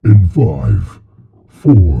5,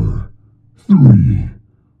 4, 3,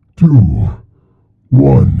 2,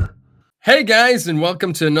 1. Hey guys, and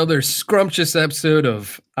welcome to another scrumptious episode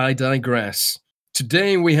of I Digress.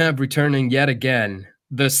 Today we have returning yet again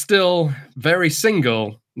the still very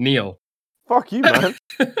single Neil. Fuck you, man.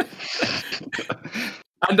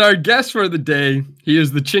 And our guest for the day, he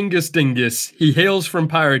is the Chingus Dingus. He hails from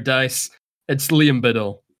paradise. It's Liam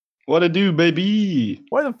Biddle. What a do, baby?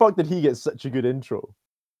 Why the fuck did he get such a good intro?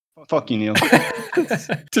 Fuck you, Neil.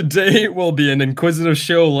 Today will be an inquisitive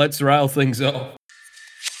show. Let's rile things up.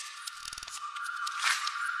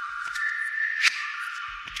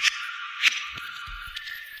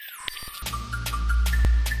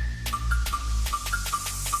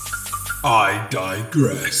 I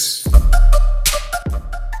digress.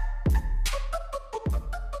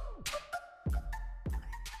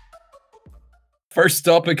 First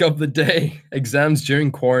topic of the day, exams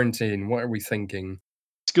during quarantine. What are we thinking?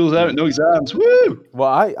 School's out, no exams. Woo! Well,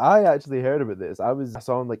 I actually heard about this. I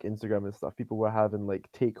saw on like Instagram and stuff, people were having like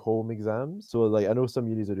take home exams. So like I know some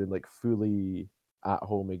unis are doing like fully at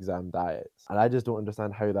home exam diets. And I just don't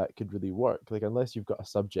understand how that could really work. Like unless you've got a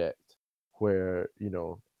subject where,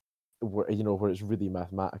 where it's really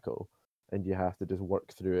mathematical and you have to just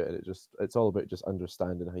work through it, and it's all about just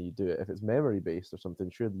understanding how you do it. If it's memory based or something,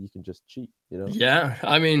 surely you can just cheat, Yeah,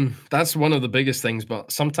 I mean, that's one of the biggest things, but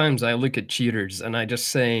sometimes I look at cheaters and I just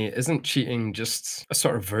say, isn't cheating just a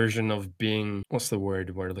sort of version of being, what's the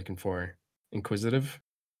word we're looking for? Inquisitive?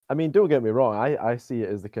 I mean, don't get me wrong. I see it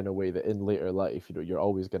as the kind of way that in later life, you're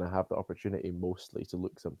always going to have the opportunity mostly to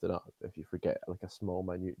look something up if you forget like a small,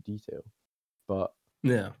 minute detail. But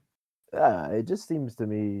Yeah. it just seems to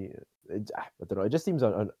me, I don't know, it just seems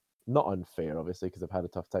not unfair, obviously, because I've had a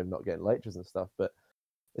tough time not getting lectures and stuff, but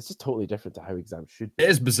it's just totally different to how exams should be. It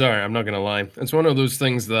is bizarre, I'm not going to lie. It's one of those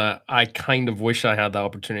things that I kind of wish I had the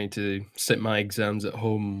opportunity to sit my exams at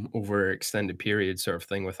home over extended periods sort of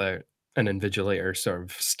thing without an invigilator sort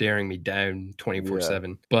of staring me down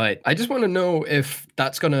 24/7. But I just want to know if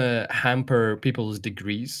that's going to hamper people's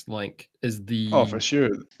degrees. Like, is the... Oh, for sure.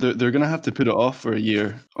 They're going to have to put it off for a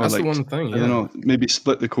year. Or That's the like, one thing, I don't know, maybe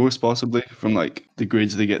split the course possibly from like the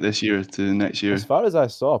grades they get this year to next year. As far as I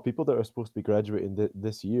saw, people that are supposed to be graduating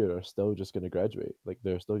this year are still just going to graduate. Like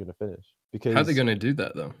they're still going to finish. Because How are they going to do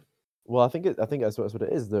that though? Well, I think that's what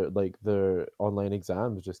it is. Their online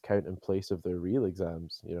exams just count in place of their real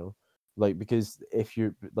exams. Like because if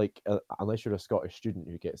you're like unless you're a Scottish student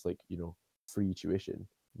who gets like free tuition,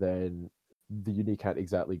 then the uni can't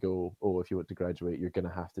exactly go, oh, if you want to graduate, you're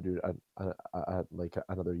gonna have to do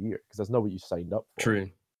another year, because that's not what you signed up for.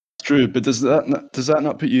 True, but does that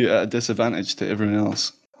not put you at a disadvantage to everyone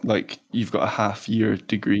else? Like you've got a half-year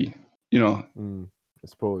degree, I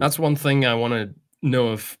suppose That's one thing I want to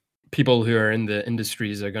know if people who are in the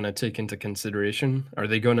industries are going to take into consideration. Are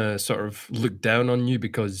they going to sort of look down on you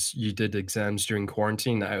because you did exams during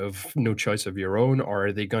quarantine out of no choice of your own, or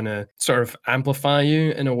are they going to sort of amplify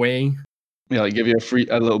you in a way? Yeah, like give you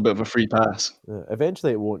a little bit of a free pass.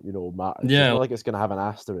 Eventually it won't matter. It's Yeah. not like it's gonna have an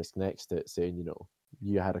asterisk next to it saying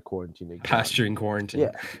you had a quarantine exam. Passed during quarantine.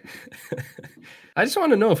 Yeah. I just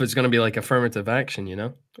want to know if it's going to be like affirmative action,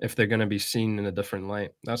 if they're going to be seen in a different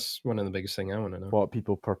light. That's one of the biggest things I want to know. What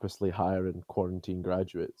people purposely hire in quarantine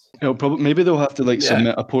graduates. Maybe they'll have to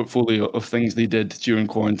submit a portfolio of things they did during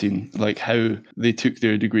quarantine, like how they took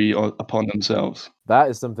their degree upon themselves. That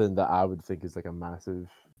is something that I would think is like a massive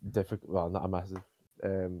not a massive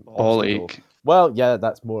Ball obstacle. ache. Well, yeah,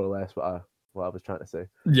 that's more or less what I was trying to say.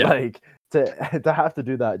 Yeah. Like to have to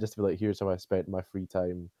do that just to be like, here's how I spent my free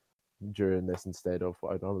time during this instead of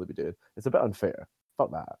what I'd normally be doing. It's a bit unfair. Fuck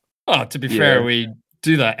that. Oh, to be fair, we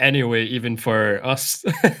do that anyway, even for us.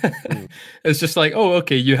 It's just like, oh,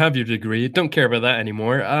 okay, you have your degree. Don't care about that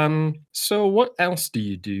anymore. So what else do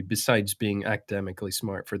you do besides being academically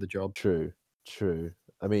smart for the job? True.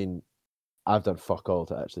 I mean, I've done fuck all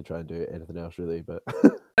to actually try and do anything else really, but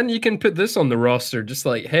and you can put this on the roster, just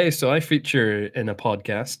like, hey, so I feature in a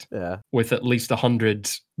podcast with at least 100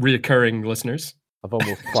 reoccurring listeners. I've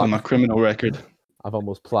almost It's on my criminal record. I've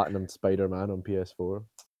almost platinumed Spider-Man on PS4.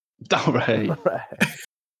 All right.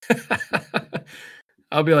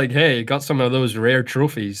 I'll be like, hey, got some of those rare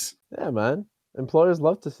trophies. Yeah, man. Employers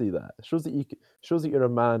love to see that. It shows that you're a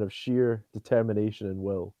man of sheer determination and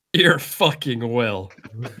will. Your fucking will.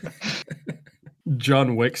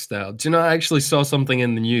 John Wick style. Do you know, I actually saw something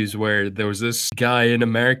in the news where there was this guy in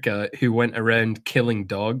America who went around killing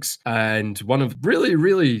dogs, and one of really,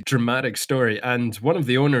 really dramatic story. And one of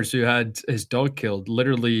the owners who had his dog killed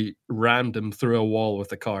literally rammed him through a wall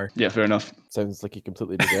with a car. Yeah, fair enough. Sounds like he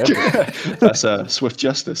completely deserved it. That's swift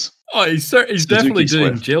justice. Oh, he's definitely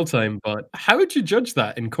doing Swift. jail time, but how would you judge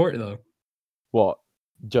that in court, though? What?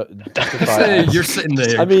 Let's Justify say it. you're sitting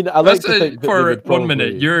there. I mean, I like Let's to say think that they for would 1 minute,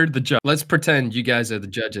 probably- you're the judge. Let's pretend you guys are the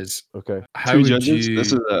judges. Okay. How Two would judges. you?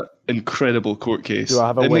 This is an incredible court case. Do I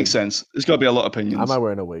have a it wig? makes sense. There's got to be a lot of opinions. Am I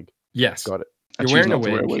wearing a wig? Yes. Got it. I You're choose wearing not a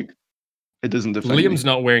to wear a wig. wig. It doesn't define Liam's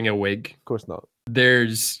me. not wearing a wig. Of course not.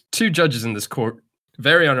 There's two judges in this court.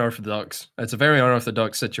 Very unorthodox. It's a very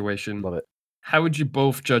unorthodox situation. Love it. How would you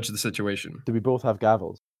both judge the situation? Do we both have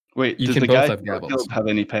gavels? Wait, You does can the both guy have who got gavels. killed have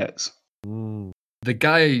any pets? Mm. The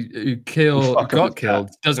guy who Fuck got with killed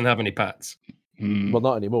that. doesn't have any pets. Hmm. Well,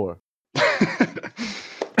 not anymore.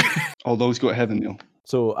 Although he's got heaven, Neil.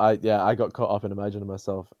 So I got caught up in imagining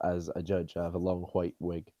myself as a judge. I have a long white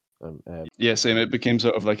wig. Yeah, same. It became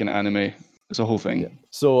sort of like an anime. It's a whole thing. Yeah.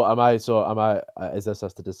 So am I? Is this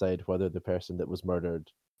us to decide whether the person that was murdered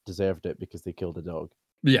deserved it because they killed a dog?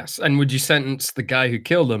 Yes. And would you sentence the guy who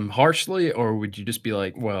killed him harshly, or would you just be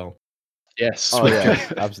like, well, Yes. Oh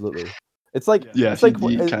yeah, absolutely. It's like Yeah, it's like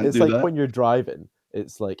you can't it's do like that. when you're driving.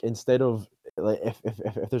 It's like instead of like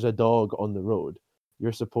if there's a dog on the road,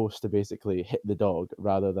 you're supposed to basically hit the dog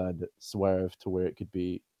rather than swerve to where it could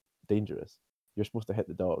be dangerous. You're supposed to hit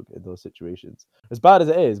the dog in those situations. As bad as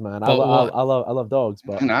it is, man. I But love dogs,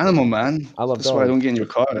 but An animal, man. I love That's why I don't dogs. get in your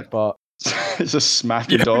car. but It's just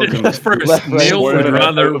smacking yeah, dog. and first, left, right, Neil would swerving out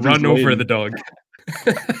rather of his run over lane. the dog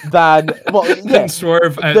then well than yeah.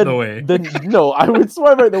 swerve out Then, the way. then no, I would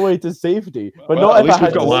swerve out the way to safety, but Well, not at if I least we've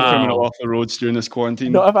had got to. one Wow. criminal off the roads during this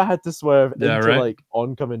quarantine. Not if I had to swerve Yeah, into right. like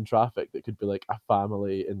oncoming traffic that could be like a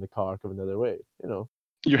family in the car coming the other way. You know.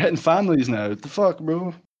 You're hitting families now. What the fuck,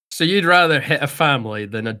 bro? So you'd rather hit a family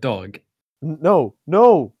than a dog. No,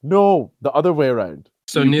 the other way around.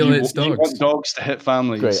 So You- Neil you, hits you dogs. want dogs to hit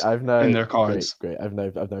families Great, I've now in their cars. Great, I've now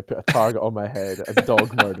put a target on my head as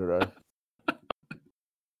dog murderer.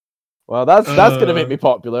 Well, that's gonna make me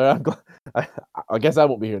popular. I'm glad. I guess I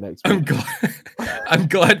won't be here next I'm week. glad. I'm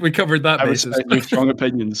glad we covered that I basis. respect your strong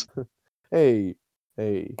opinions. Hey,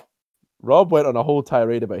 Rob went on a whole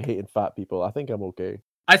tirade about hating fat people. I think I'm okay.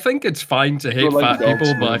 I think it's fine to hate like fat dogs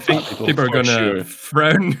people, more but I than think fat people, people are for gonna sure.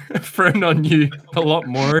 frown on you a lot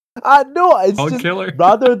more. No, it's Dog just killer.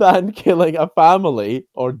 rather than killing a family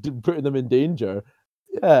or putting them in danger.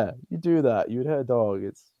 Yeah, you do that. You would hit a dog.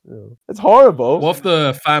 It's horrible. What if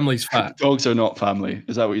the family's fat? Dogs are not family.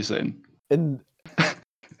 Is that what you're saying? And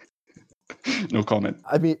No comment.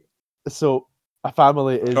 I mean, so a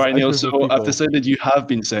family is. All right, a Neil. group of So people. I've decided you have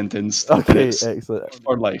been sentenced. Okay, It's excellent,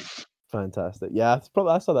 for life. fantastic. Yeah, it's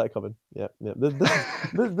probably I saw that coming. Yeah.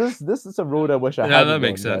 This is a road I wish I Yeah, hadn't that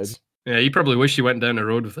makes gone down. sense. Yeah, you probably wish you went down a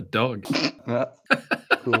road with a dog.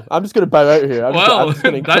 Cool. I'm just gonna bow out here. I'm Well, just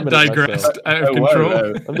gonna that incriminate digressed myself. out of Oh, wow, control.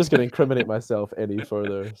 wow. I'm just gonna incriminate myself any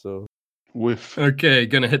further. So, Woof. Okay,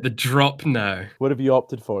 gonna hit the drop now. what have you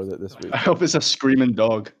opted for this week? I hope it's a screaming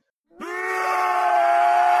dog.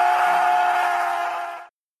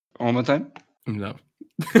 One more time. No.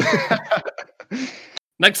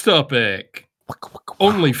 Next topic.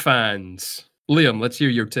 OnlyFans. Liam, let's hear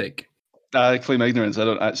your take. I claim ignorance. I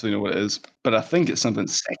don't actually know what it is, but I think it's something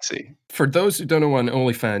sexy. For those who don't know what an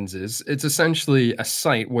OnlyFans is, it's essentially a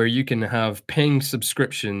site where you can have paying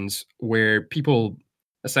subscriptions where people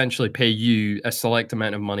essentially pay you a select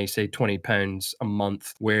amount of money, say £20 a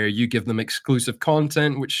month, where you give them exclusive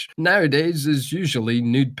content, which nowadays is usually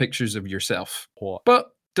nude pictures of yourself. What?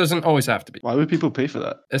 But doesn't always have to be. Why would people pay for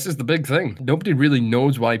that? This is the big thing. Nobody really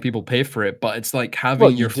knows why people pay for it, but it's like having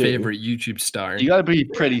Well, you your do. favorite YouTube star. You gotta be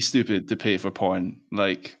pretty stupid to pay for porn.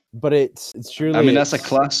 Like, But it's surely. I mean, that's a it's-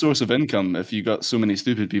 class source of income if you got so many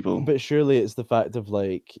stupid people. But surely it's the fact of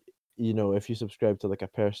like, if you subscribe to like a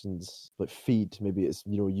person's like feed, maybe it's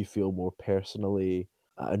you feel more personally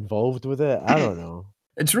involved with it. I don't know.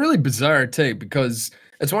 It's really bizarre take because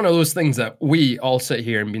it's one of those things that we all sit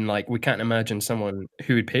here and being like, we can't imagine someone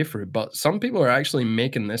who would pay for it. But some people are actually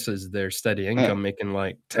making this as their steady income, making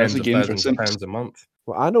like That's tens a of game for thousands of simps. pounds a month.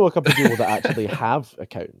 Well, I know a couple of people that actually have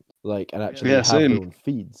accounts, like, and actually Yeah, have same. their own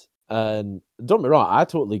feeds. And don't get me wrong, I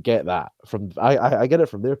totally get that. I get it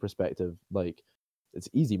from their perspective. Like, it's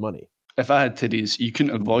easy money. If I had titties, you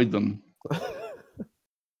couldn't avoid them.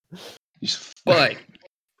 You just- But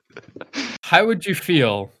how would you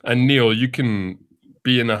feel? And Neil, you can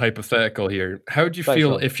be in a hypothetical here. How would you Thanks,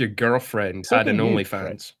 feel Rob. if your girlfriend So had an can you,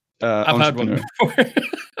 OnlyFans? uh, I've had one entrepreneur.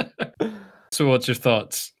 before. So what's your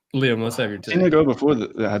thoughts? Liam, let's have your I've seen a take. girl before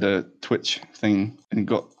that had a Twitch thing and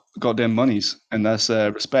got goddamn monies, and that's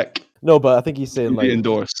respect. No, but I think he's saying We like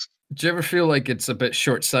endorse. Do you ever feel like it's a bit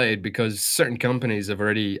short-sighted because certain companies have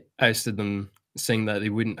already ousted them, saying that they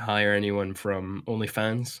wouldn't hire anyone from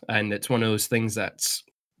OnlyFans, and it's one of those things that's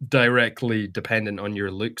directly dependent on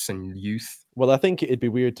your looks and youth. Well, I think it'd be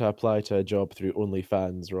weird to apply to a job through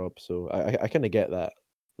OnlyFans, Rob. So I kind of get that.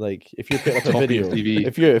 Like, if you're putting up a Top of your video, CV.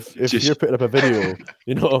 if you're Just- putting up a video,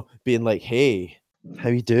 you know, being like, "Hey, how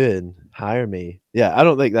you doing? Hire me." Yeah, I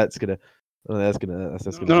don't think that's gonna. That's gonna. No,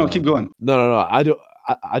 jive. keep going. No. I don't.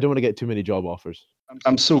 I don't want to get too many job offers.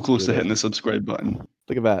 I'm so close to Yeah. hitting the subscribe button.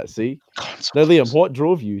 Look at that. See. God, I'm so Now, Liam, close. what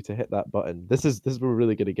drove you to hit that button? This is where we're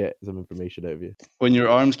really gonna get some information out of you. When your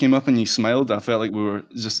arms came up and you smiled, I felt like we were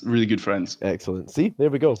just really good friends. Excellent. See, there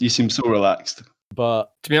we go. You seem so relaxed.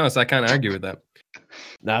 But To be honest, I can't argue with that.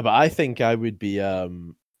 nah, but I think I would be. I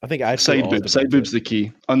think I'd feel Side odd boob. about Side it. boob's the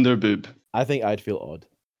key. Under boob. I think I'd feel odd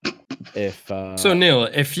if. So Neil,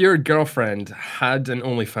 if your girlfriend had an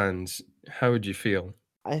OnlyFans, how would you feel?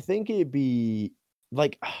 I think it'd be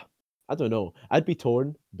like I don't know. I'd be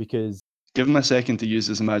torn because Give him a second to use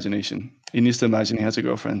his imagination. He needs to imagine he has a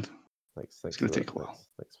girlfriend. thanks gonna for that, take a while.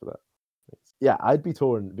 Thanks for that. Thanks. Yeah, I'd be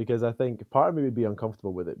torn because I think part of me would be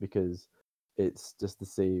uncomfortable with it because it's just the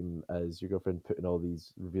same as your girlfriend putting all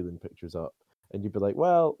these revealing pictures up, and you'd be like,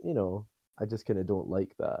 well, you know, I just kind of don't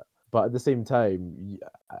like that. But at the same time,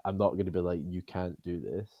 I'm not going to be like, you can't do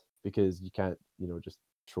this because you can't, you know, just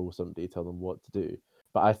throw somebody, tell them what to do.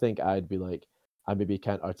 But I think I'd be like, I maybe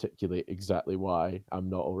can't articulate exactly why I'm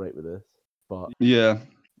not all right with this, but Yeah.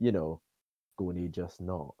 you know, Goni just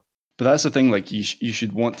not. But that's the thing, like you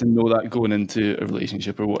should want to know that going into a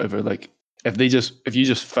relationship or whatever. Like if you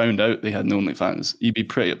just found out they had no OnlyFans, you'd be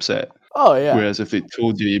pretty upset. Oh yeah, Whereas if they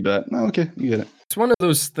told you, you'd be like, "Oh, okay, you get it." It's one of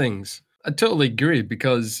those things. I totally agree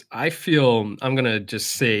because I feel I'm going to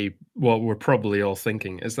just say what we're probably all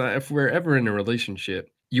thinking is that if we're ever in a relationship,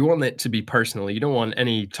 you want it to be personal. You don't want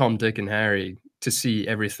any Tom, Dick, and Harry to see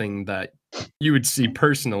everything that you would see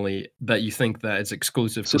personally that you think that is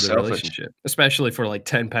exclusive So to the selfish. relationship, especially for like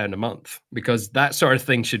 £10 a month, because that sort of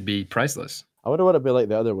thing should be priceless. I wonder what it'd be like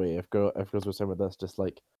the other way if girls were saying with us, just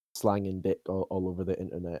like slanging dick all over the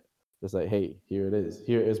internet. Just like, hey, here it is.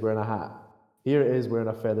 Here it is wearing a hat. Here it is wearing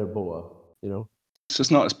a feather boa. You know? It's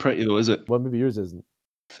just not as pretty though, is it? Well, maybe yours isn't.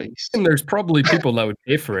 Face. And there's probably people that would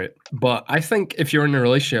pay for it, but I think if you're in a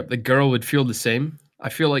relationship, the girl would feel the same. I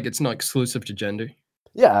feel like it's not exclusive to gender.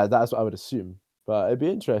 Yeah, that's what I would assume. But it'd be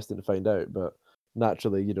interesting to find out. But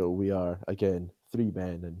naturally, you know, we are again 3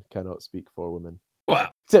 men and cannot speak for women. Well,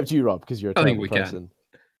 Except you, Rob, because you're a I think terrible we can.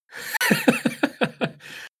 person.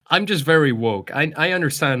 I'm just very woke. I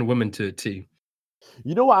understand women to a T.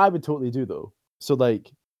 You know what I would totally do though? So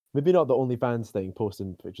like maybe not the OnlyFans thing,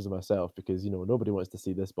 posting pictures of myself because you know nobody wants to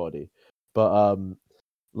see this body. But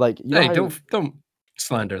like you know Hey, how don't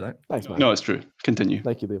slander that. thanks, man. No, it's true. Continue.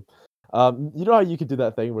 Thank you, Liam. You know how you could do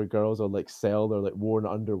that thing where girls will like sell their like worn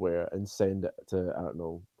underwear and send it to I don't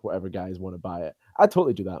know whatever guys want to buy it. I'd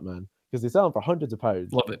totally do that, man, because they sell them for hundreds of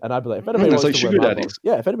pounds. Love it. And I'd be like, if anybody It's wants like to wear sugar my daddies. box,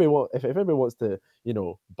 yeah, if anybody wants to, you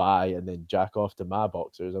know, buy and then jack off to my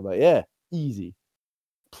boxers, I'm like, yeah, easy.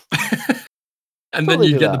 And then Totally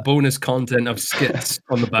you do get the that. bonus content of skits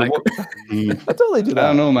on the back. I totally do I that.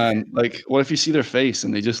 don't know, man. Like, what if you see their face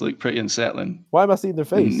and they just look pretty unsettling? Why am I seeing their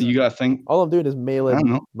face? And you gotta think, All I'm doing is I don't mailing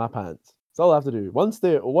know, my pants. That's all I have to do. Once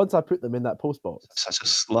I put them in that post box, such a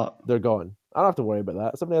slut. they're gone. I don't have to worry about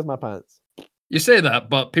that. Somebody has my pants. You say that,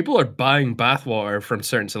 but people are buying bathwater from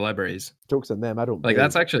certain celebrities. Jokes on them. I don't. Like pay.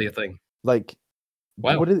 that's actually a thing. Like,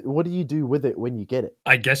 Wow. what do you do with it when you get it?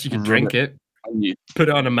 I guess you could Rub drink it, And you, put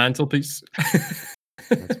it on a mantelpiece.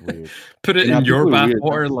 That's weird. Put it Yeah, in your people are weird.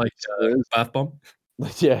 bathwater like It is. bath bomb.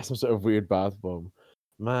 Like, yeah, some sort of weird bath bomb.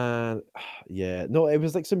 Man, yeah. No, it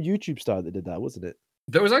was like some YouTube star that did that, wasn't it?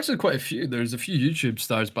 There was actually quite a few. There's a few YouTube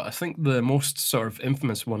stars, but I think the most sort of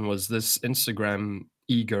infamous one was this Instagram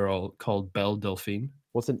e-girl called Belle Delphine.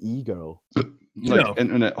 What's an e-girl? like No.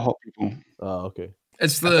 internet hot people. Oh, okay.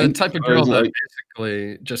 It's I the think type of I girl was that like-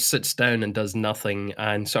 basically just sits down and does nothing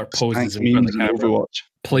and sort of poses Spanks in front of memes the and camera. Overwatch.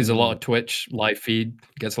 Plays a lot of Twitch, live feed,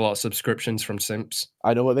 gets a lot of subscriptions from simps.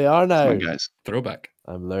 I know what they are now. My guys. Throwback.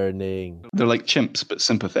 I'm learning. They're like chimps, but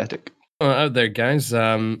sympathetic. Out there, guys.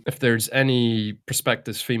 If there's any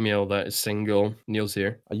prospective female that is single, Neil's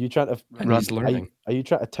here Are you trying to? and he's learning. Are you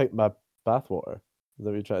trying to tout my bathwater? Is that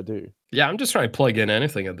what you're trying to do? Yeah, I'm just trying to plug in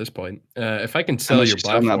anything at this point. If I can sell Unless your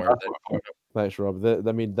you're selling that bathwater, bathwater. Thanks, Rob.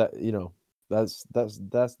 I mean that you know That's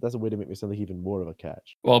a way to make me sound like even more of a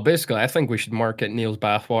catch. Well, basically, I think we should market Neil's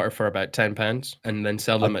bathwater for about £10 and then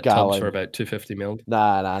sell them at tubs gallon. for about 250 ml.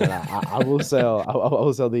 Nah. I will sell. I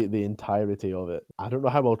will sell the entirety of it. I don't know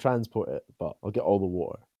how I'll transport it, but I'll get all the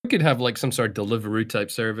water. We could have like some sort of Deliveroo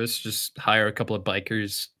type service. Just hire a couple of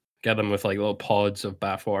bikers, get them with like little pods of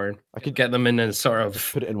bathwater. I could Get them in a sort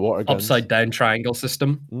of put it in water guns. upside down triangle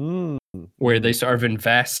system where they sort of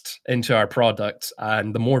invest into our product,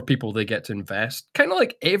 and the more people they get to invest, kind of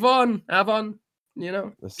like Avon, you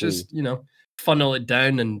know, Let's just see. funnel it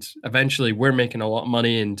down, and eventually we're making a lot of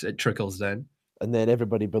money, and it trickles down. And then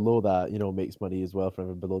everybody below that, makes money as well from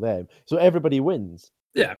everyone below them. So everybody wins.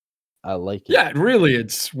 Yeah. I like it. Yeah, really,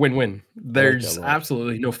 it's win-win. a There's lot.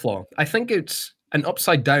 absolutely no flaw. I think it's an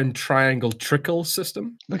upside down triangle trickle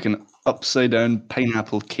system. Like an upside down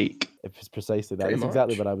pineapple cake. It's precisely that. Pretty That's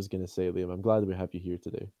exactly much. what I was going to say, Liam. I'm glad we have you here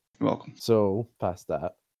today. You're welcome. So, past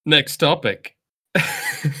that. Next topic.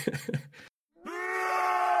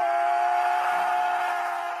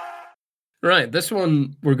 Right, this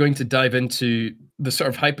one we're going to dive into the sort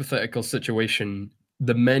of hypothetical situation,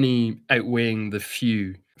 the many outweighing the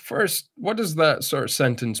few. First, what does that sort of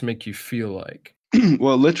sentence make you feel like?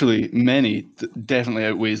 Well, literally, many definitely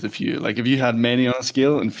outweighs the few. Like, if you had many on a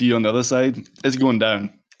scale and few on the other side, it's going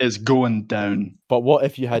down. It's going down. But what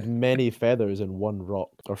if you had many feathers in one rock?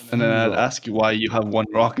 Or few And then I'd rocks? ask you why you have one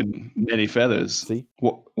rock and many feathers. See?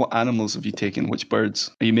 What animals have you taken? Which birds?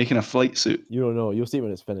 Are you making a flight suit? You don't know. You'll see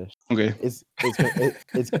when it's finished. Okay. It's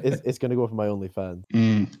gonna go for my OnlyFans.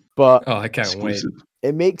 Mm, But Oh, I can't exclusive.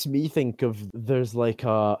 it makes me think of there's like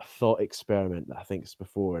a thought experiment that I think's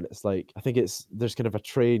before, and it's like there's kind of a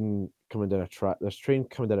train coming down a track. There's a train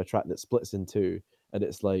coming down a track that splits in two, and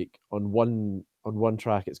it's like on one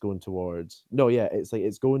track it's going towards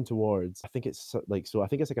it's going towards, I think it's like, so I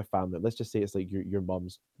think it's like a family. Let's just say it's like your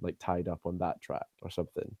mom's like tied up on that track or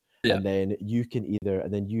something. Yeah. And then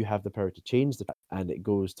you have the power to change the track, and it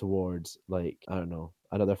goes towards, like, I don't know,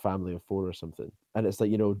 another family of 4 or something. And it's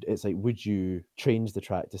like, it's like, would you change the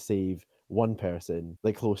track to save one person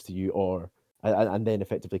like close to you, or and then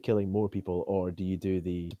effectively killing more people, or do you do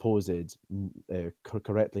the supposed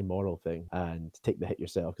correctly moral thing and take the hit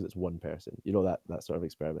yourself because it's one person? That sort of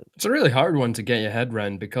experiment. It's a really hard one to get your head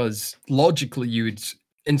around, because logically you would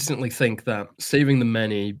instantly think that saving the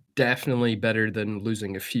many definitely better than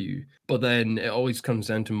losing a few, but then it always comes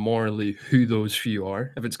down to morally who those few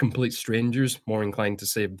are. If it's complete strangers, more inclined to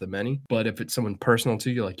save the many, but if it's someone personal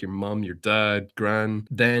to you, like your mum, your dad, gran,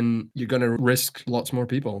 then you're going to risk lots more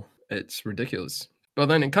people. It's ridiculous. But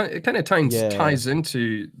then it kind of ties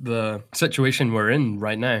into the situation we're in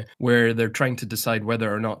right now, where they're trying to decide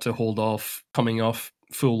whether or not to hold off coming off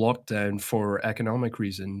full lockdown for economic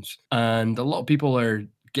reasons. And a lot of people are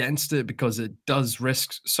against it because it does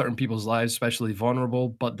risk certain people's lives, especially vulnerable.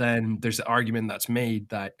 But then there's the argument that's made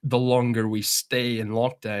that the longer we stay in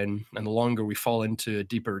lockdown and the longer we fall into a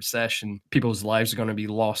deeper recession, people's lives are going to be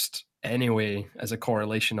lost anyway, as a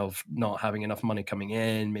correlation of not having enough money coming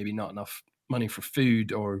in, maybe not enough money for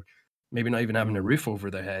food, or maybe not even having a roof over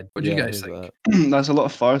their head. What do you guys think? That's a lot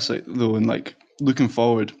of farsight though, and like looking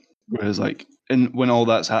forward. Whereas like when all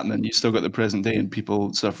that's happening, you still got the present day and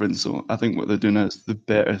people suffering. So I think what they're doing is the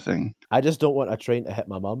better thing. I just don't want a train to hit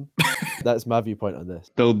my mum. That's my viewpoint on this.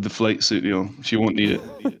 Build the flight suit, she won't need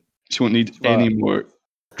it. She won't need any more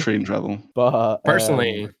train travel. But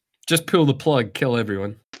personally, just pull the plug, kill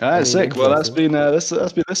everyone. Sick. Well, that's been this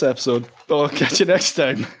episode. I'll catch you next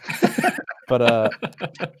time. But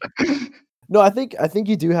no, I think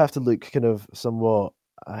you do have to look kind of somewhat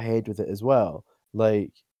ahead with it as well.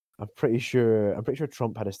 Like, I'm pretty sure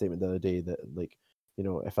Trump had a statement the other day that, like,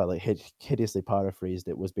 if I like hideously paraphrased,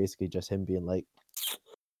 it was basically just him being like,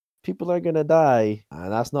 people are gonna die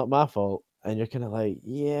and that's not my fault. And you're kind of like,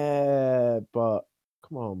 yeah, but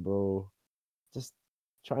come on, bro, just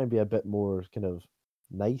try and be a bit more kind of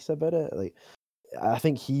nice about it. Like, I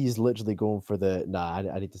think he's literally going for the,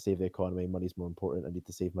 I need to save the economy, money's more important, I need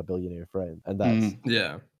to save my billionaire friend. And that's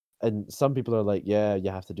yeah. And some people are like, yeah,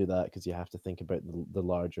 you have to do that because you have to think about the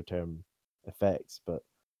larger term effects. But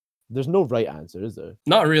there's no right answer, is there?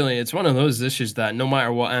 Not really. It's one of those issues that no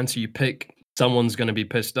matter what answer you pick, someone's going to be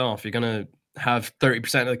pissed off. You're going to have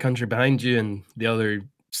 30% of the country behind you and the other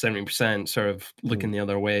 70% sort of looking the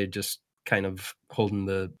other way, just kind of holding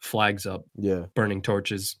the flags up, burning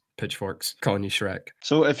torches, pitchforks, calling you Shrek.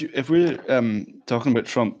 So if we're talking about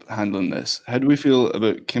Trump handling this, how do we feel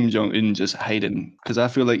about Kim Jong-un just hiding? Because I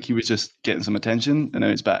feel like he was just getting some attention and now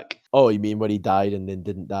he's back. Oh, you mean when he died and then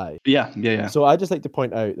didn't die? Yeah. So I just like to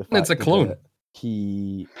point out the fact it's a clone. that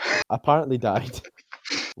he apparently died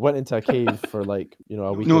went into a cave for like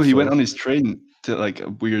a week No, or he so. went on his train to like a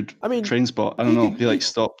weird train spot. I don't know. He like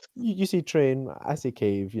stopped. You see train, I say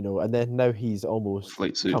cave, and then now he's almost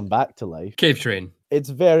Flight suit. come back to life. Cave train. It's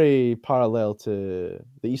very parallel to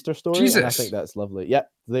the Easter story, and I Jesus. think that's lovely. Yeah,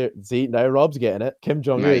 see, now Rob's getting it. Kim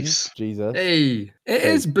Jong-un. Nice. Jesus. Hey, it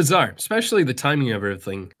is bizarre, especially the timing of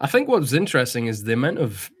everything. I think what was interesting is the amount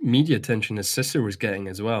of media attention his sister was getting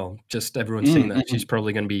as well. Just everyone saying that she's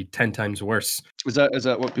probably going to be 10 times worse. Is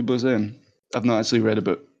that what people are saying? I've not actually read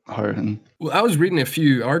about her. Well, I was reading a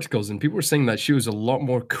few articles, and people were saying that she was a lot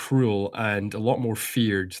more cruel and a lot more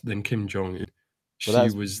feared than Kim Jong-un. She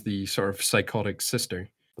was the sort of psychotic sister.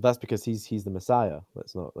 But that's because he's the Messiah.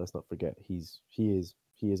 Let's not forget. He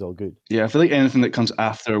is all good. Yeah, I feel like anything that comes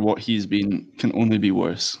after what he's been can only be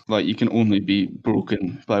worse. Like you can only be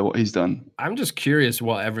broken by what he's done. I'm just curious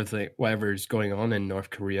whatever's going on in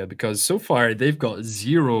North Korea, because so far they've got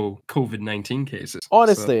 0 COVID-19 cases.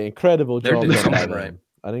 Honestly, incredible job. They're doing something right.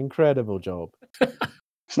 An incredible job.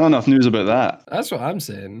 There's not enough news about that. That's what I'm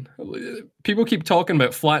saying. People keep talking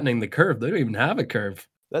about flattening the curve. They don't even have a curve.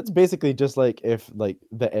 That's basically just like if like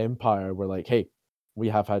the Empire were like, hey, we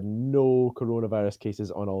have had no coronavirus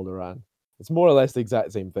cases on all Iran. It's more or less the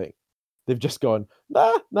exact same thing. They've just gone,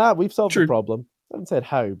 nah, we've solved the problem. I haven't said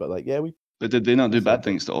how, but like, yeah, we. But did they not do bad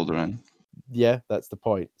things to Alderaan? Yeah, that's the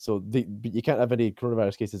point. So but you can't have any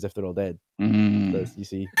coronavirus cases if they're all dead. You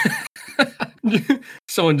see.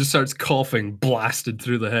 Someone just starts coughing, blasted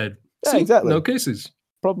through the head. Yeah, See? exactly. No cases.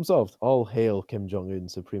 Problem solved. All hail Kim Jong-un,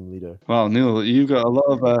 supreme leader. Wow, Neil, you got a lot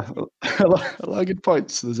of a lot of good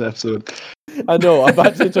points this episode. I know. I've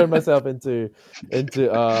actually turned myself into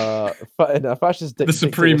a fascist dictator, the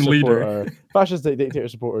supreme leader, fascist dictator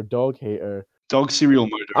supporter, dog hater, dog serial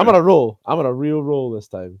murderer. I'm on a roll. I'm on a real roll this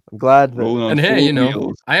time. I'm glad that. And hey,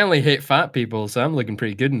 I only hate fat people, so I'm looking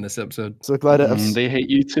pretty good in this episode. So glad they hate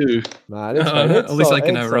you too. Man, it's fine. At least I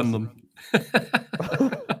can outrun them.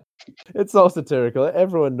 It's all satirical.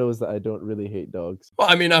 Everyone knows that I don't really hate dogs. Well,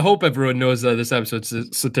 I mean, I hope everyone knows that this episode's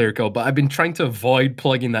satirical, but I've been trying to avoid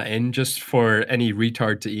plugging that in just for any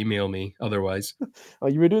retard to email me otherwise. Oh,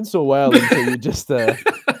 you were doing so well until you just...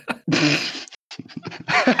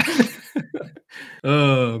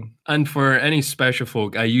 And for any special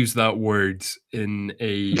folk, I use that word in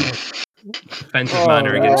a offensive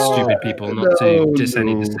manner against stupid people, not to diss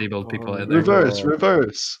any disabled people out there.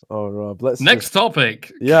 Reverse. Oh, Rob, let's next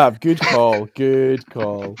topic. Yeah, good call. Good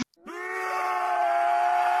call.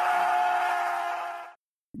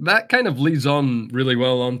 That kind of leads on really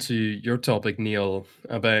well onto your topic, Neil,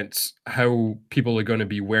 about how people are going to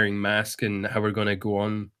be wearing masks and how we're going to go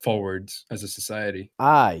on forward as a society.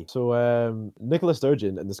 Aye. So Nicola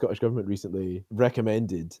Sturgeon and the Scottish Government recently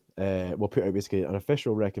recommended, put out basically an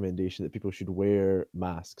official recommendation that people should wear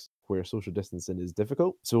masks where social distancing is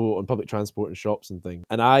difficult. So on public transport and shops and things.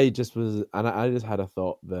 And I just had a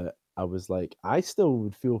thought that I was like, I still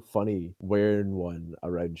would feel funny wearing one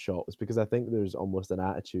around shops because I think there's almost an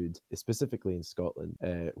attitude, specifically in Scotland,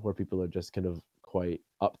 where people are just kind of quite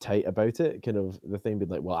uptight about it. Kind of the thing being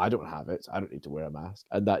like, well, I don't have it, so I don't need to wear a mask.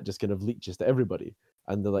 And that just kind of leeches to everybody.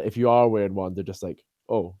 And they're like, if you are wearing one, they're just like,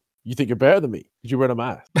 oh, you think you're better than me because you're wearing a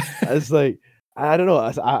mask. It's like, I don't know.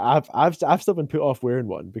 I've still been put off wearing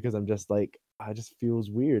one because I'm just like, it just feels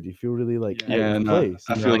weird. You feel really like out of place.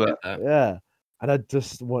 I feel that. Yeah. And I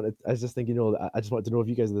just think, I just wanted to know if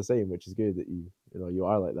you guys are the same, which is good that you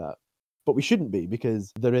are like that. But we shouldn't be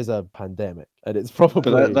because there is a pandemic and it's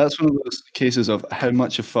probably... But that's one of those cases of how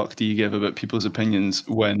much a fuck do you give about people's opinions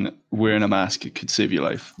when wearing a mask could save your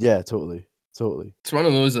life. Yeah, totally. It's one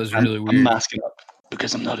of those that's really weird. I'm masking up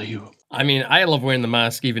because I'm not a hero. I mean, I love wearing the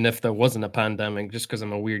mask even if there wasn't a pandemic, just because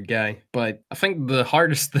I'm a weird guy. But I think the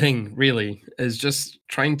hardest thing, really, is just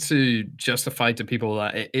trying to justify to people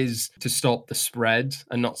that it is to stop the spread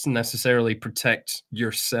and not necessarily protect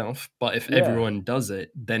yourself. But if everyone does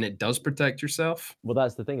it, then it does protect yourself. Well,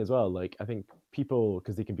 that's the thing as well. Like, I think people,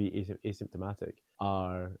 because they can be asymptomatic,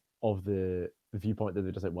 are of the viewpoint that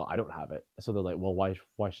they're just like, well, I don't have it. So they're like, well,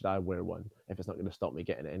 why should I wear one if it's not going to stop me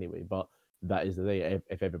getting it anyway? But that is the thing.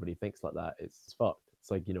 If everybody thinks like that, it's fucked. It's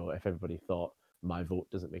like, if everybody thought my vote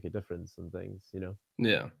doesn't make a difference and things,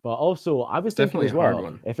 Yeah. But also, I was thinking as Definitely a well, hard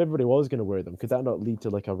one. if everybody was going to wear them, could that not lead to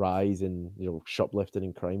like a rise in, shoplifting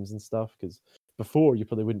and crimes and stuff? Because before, you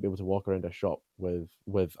probably wouldn't be able to walk around a shop with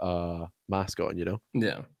a mask on,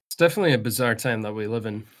 Yeah. It's definitely a bizarre time that we live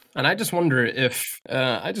in. And I just wonder if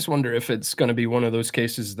it's going to be one of those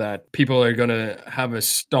cases that people are going to have a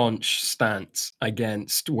staunch stance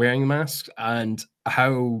against wearing masks, and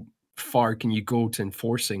how far can you go to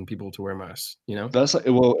enforcing people to wear masks? You know, That's like,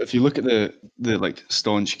 well, if you look at the like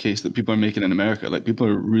staunch case that people are making in America, like people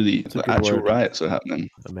are really That's a like, good actual word. riots are happening.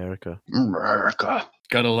 America. America.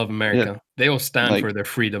 gotta love America. They all stand like- for their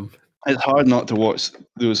freedom. It's hard not to watch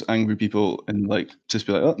those angry people and like just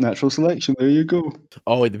be like, oh, natural selection. There you go.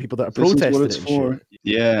 Oh, the people that are This is what protesting it's it and for. shit.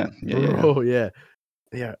 Yeah. Bro,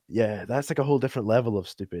 yeah. That's like a whole different level of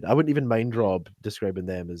stupid. I wouldn't even mind Rob describing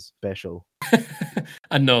them as special.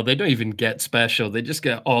 And no, they don't even get special. They just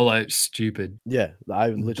get all out stupid. Yeah, I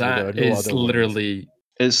literally there are That no is other words. literally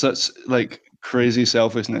It's such like crazy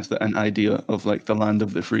selfishness that an idea of like the land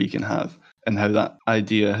of the free can have, and how that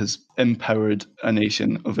idea has empowered a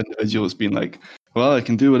nation of individuals being like, well, I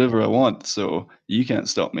can do whatever I want, so you can't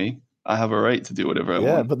stop me. I have a right to do whatever I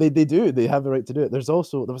Yeah, want. but they do. They have the right to do it. There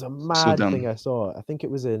was a mad dumb. thing I saw. I think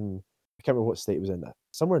it was in I can't remember what state it was in.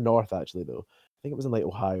 Somewhere north actually though. I think it was in like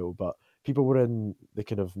Ohio, but people were in the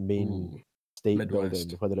kind of main Ooh, state Midwest.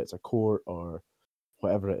 building, whether it's a court or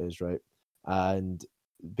whatever it is, right? And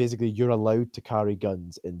basically you're allowed to carry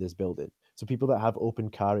guns in this building. So people that have open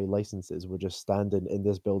carry licenses were just standing in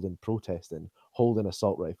this building protesting, holding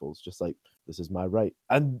assault rifles, just like this is my right.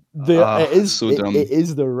 And it is so dumb. it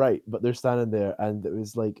is their right, but they're standing there, and it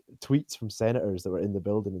was like tweets from senators that were in the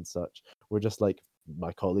building and such were just like,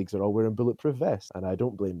 my colleagues are all wearing bulletproof vests, and I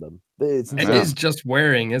don't blame them. It's It insane. is just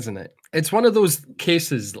wearing, isn't it? It's one of those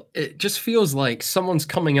cases. It just feels like someone's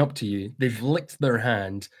coming up to you. They've licked their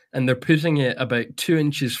hand and they're putting it about 2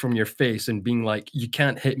 inches from your face and being like, "You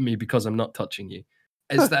can't hit me because I'm not touching you."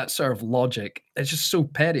 It's that sort of logic. It's just so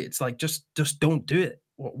petty. It's like just don't do it.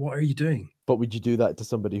 What are you doing? But would you do that to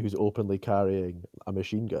somebody who's openly carrying a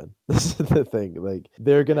machine gun? This is the thing. Like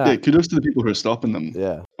they're Yeah, gonna kudos to the people who are stopping them.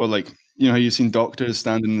 yeah. Or like, you know how you've seen doctors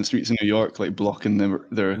standing in the streets of New York, like blocking their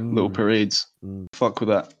little Mm. parades. Mm. Fuck with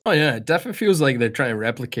that. Oh yeah, it definitely feels like they're trying to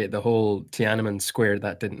replicate the whole Tiananmen Square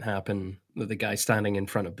that didn't happen. With the guy standing in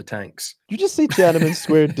front of the tanks. You just say Tiananmen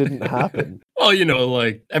Square didn't happen. Well, you know,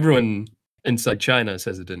 like everyone inside China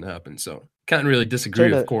says it didn't happen, so can't really disagree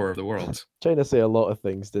China- with core of the world. China say a lot of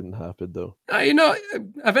things didn't happen though. You know,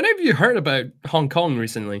 have any of you heard about Hong Kong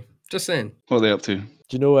recently? Just saying. What are they up to?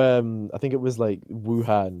 Do you know? I think it was like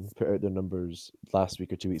Wuhan put out their numbers last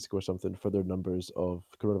week or 2 weeks ago or something for their numbers of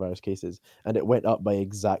coronavirus cases, and it went up by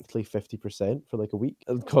exactly 50% for like a week,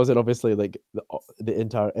 causing obviously like the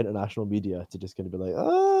entire international media to just kind of be like,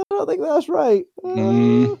 I don't think that's right.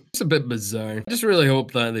 It's a bit bizarre. I just really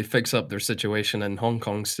hope that they fix up their situation and Hong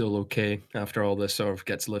Kong's still okay after all this sort of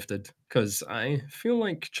gets lifted. Because I feel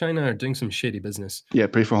like China are doing some shady business. Yeah,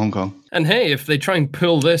 pray for Hong Kong. And hey, if they try and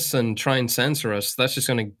pull this and try and censor us, that's just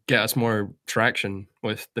going to get us more traction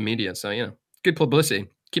with the media. So, you know, good publicity.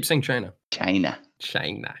 Keep saying China. China.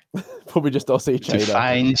 China. But we just all say China.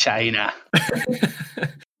 Define China.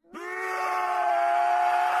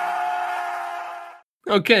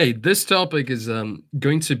 Okay, this topic is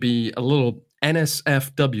going to be a little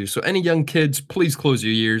NSFW. So any young kids, please close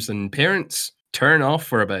your ears, and parents, turn off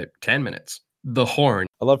for about 10 minutes. The horn.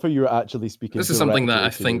 I love how you were actually speaking. This is something that I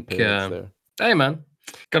directly to your think, parents there. Hey man,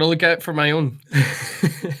 gotta look out for my own.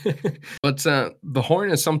 But the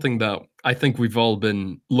horn is something that I think we've all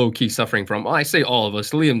been low-key suffering from. I say all of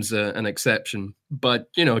us. Liam's an exception. But,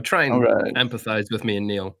 you know, try and Alright. empathize with me and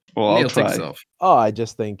Neil. Well, I'll Neil, take us try. off. Oh, I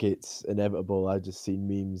just think it's inevitable. I've just seen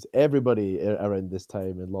memes. Everybody around this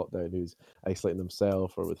time in lockdown who's isolating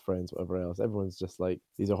themselves or with friends, whatever else, everyone's just like,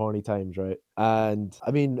 these are horny times, right? And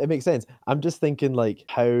I mean, it makes sense. I'm just thinking, like,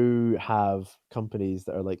 how have companies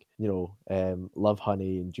that are like, you know, Love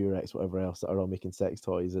Honey and Durex, whatever else, that are all making sex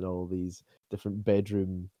toys and all these different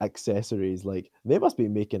bedroom accessories, like, they must be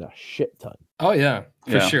making a shit ton. Oh yeah,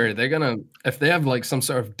 for Yeah. sure. They're gonna, if they have like some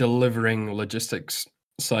sort of delivering logistics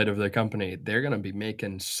side of their company, they're gonna be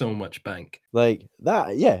making so much bank. Like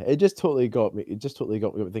that, yeah, it just totally got me. It just totally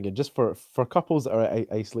got me thinking. Just for couples that are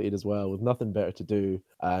isolated as well, with nothing better to do,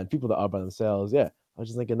 and people that are by themselves, yeah, I was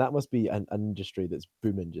just thinking that must be an industry that's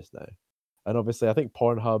booming just now. And obviously, I think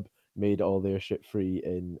Pornhub made all their shit free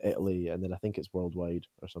in Italy, and then I think it's worldwide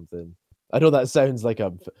or something. I know that sounds like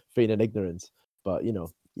I'm feigning ignorance, but you know,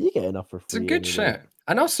 you get enough for free. It's a good anyway. shit.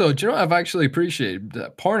 And also, do you know what I've actually appreciated?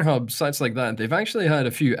 That Pornhub, sites like that, they've actually had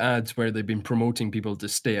a few ads where they've been promoting people to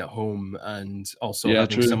stay at home and also Yeah,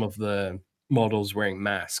 having true. some of the models wearing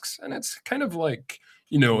masks. And it's kind of like,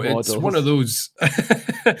 you know, it's one of Models.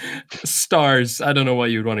 those stars, I don't know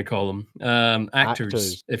what you'd want to call them, actors,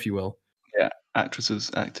 Actors. if you will. Yeah,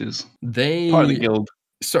 actresses, actors. They Part of the guild.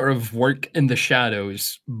 sort of work in the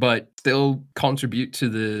shadows, but still contribute to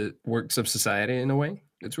the works of society in a way.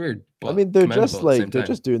 It's weird. I But mean, they're commendable just at the same like they're time.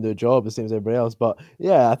 just doing their job the same as everybody else. But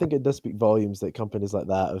yeah, I think it does speak volumes that companies like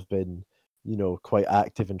that have been, quite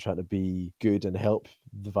active in trying to be good and help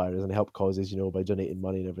the virus and help causes, by donating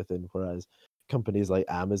money and everything. Whereas companies like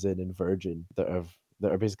Amazon and Virgin that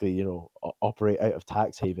are basically, operate out of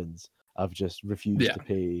tax havens have just refused Yeah. to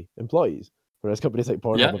pay employees. Whereas companies like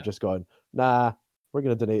Pornhub Yeah. have just gone, nah, we're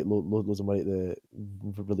going to donate loads of money to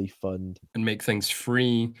the relief fund. And make things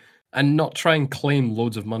free and not try and claim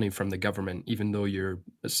loads of money from the government, even though you're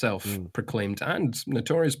a self-proclaimed and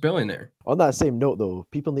notorious billionaire. On that same note, though,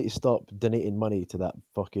 people need to stop donating money to that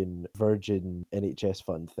fucking Virgin NHS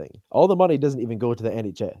fund thing. All the money doesn't even go to the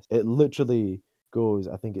NHS. It literally goes,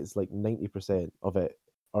 I think it's like 90% of it,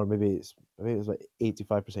 or maybe it's like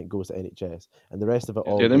 85% goes to NHS, and the rest of it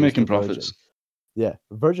all Yeah, they're goes making to Virgin. profits. Yeah,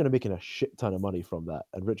 Virgin are making a shit ton of money from that,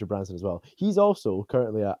 and Richard Branson as well. He's also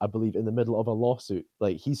currently, I believe, in the middle of a lawsuit.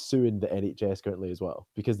 Like, he's suing the NHS currently as well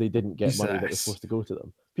because they didn't get money that was Jesus. supposed to go to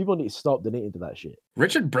them. People need to stop donating to that shit.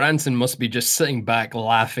 Richard Branson must be just sitting back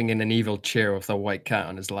laughing in an evil chair with a white cat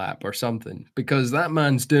on his lap or something, because that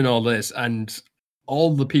man's doing all this, and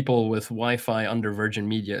all the people with Wi-Fi under Virgin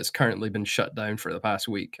Media has currently been shut down for the past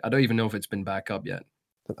week. I don't even know if it's been back up yet.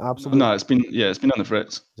 It's an absolute, No, it's been on the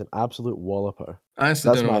fritz. it's an absolute walloper. I honestly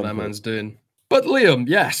That's don't know my what that input. man's doing. But Liam,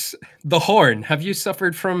 yes, the horn. Have you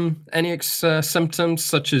suffered from any symptoms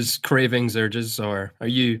such as cravings, urges, or are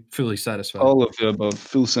you fully satisfied? All of the above,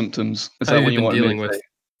 full symptoms. Is How that have what you you been want me dealing to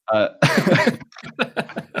with?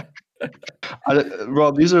 say?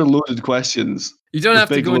 Rob, these are loaded questions. You don't with have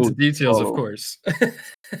to big go into loads details, of follow. course.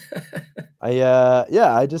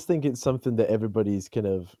 I just think it's something that everybody's kind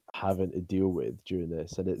of having to deal with during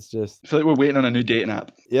this, and it's just, I feel like we're waiting on a new dating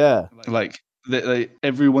app. yeah, Like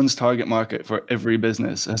everyone's target market for every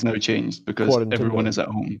business has now changed because Quarantine everyone Tinder. is at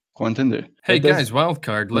home. Quarantine. Hey Like, there's- guys,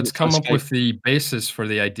 wildcard. Let's Or come up Skype. with the basis for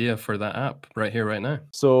the idea for that app right here, right now.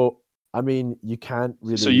 So, I mean, you can't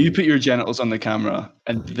really. So you put your genitals on the camera,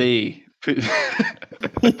 and they put.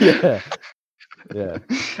 yeah, yeah.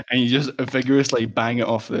 And you just vigorously bang it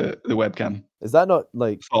off the webcam. Is that not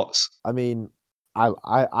like? Thoughts? I mean, I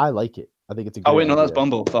like it. I think it's a great Oh wait, no, that's idea.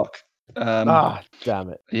 Bumble. Fuck. Damn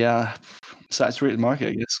it. Yeah, saturated market,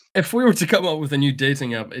 I guess. If we were to come up with a new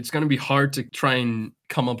dating app, it's going to be hard to try and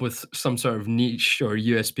come up with some sort of niche or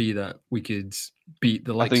USP that we could beat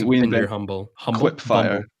the likes think of we Tinder, invent Humble, Quickfire.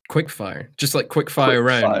 Bumble. Quickfire, just like quickfire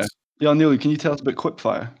Quickfire. rounds. Yeah, Neil, can you tell us about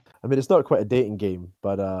Quickfire? I mean, it's not quite a dating game,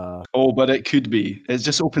 but Oh, but it could be. It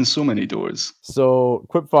just opens so many doors. So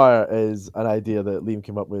Quickfire is an idea that Liam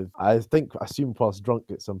came up with. I assume whilst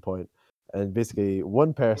drunk at some point, and basically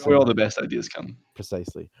one person. Where all the best ideas come.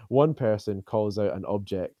 Precisely. One person calls out an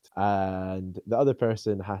object, and the other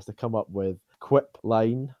person has to come up with quip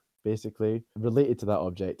line, basically related to that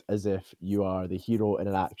object, as if you are the hero in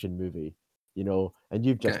an action movie, and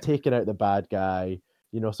you've just taken out the bad guy.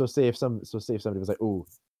 So say if somebody was like, "Oh,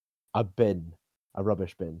 a bin, a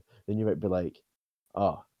rubbish bin," then you might be like,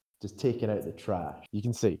 "Oh, just taking out the trash." You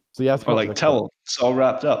can see. So you have to Or come up like with a towel. quip. It's all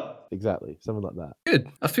wrapped up. Exactly, something like that. Good.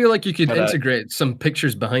 I feel like you could But, integrate some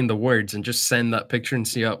pictures behind the words and just send that picture and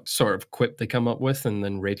see what sort of quip they come up with and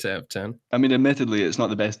then rate it out of 10. I mean, admittedly, it's not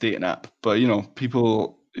the best dating app, but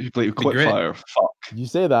people who play Be great. Quickfire, fuck. You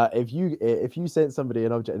say that if you sent somebody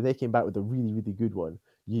an object and they came back with a really, really good one,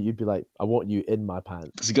 you'd be like, "I want you in my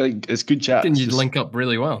pants." It's good chat. And It's you'd just- link up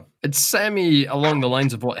really well. It's semi along the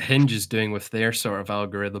lines of what Hinge is doing with their sort of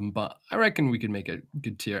algorithm, but I reckon we could make a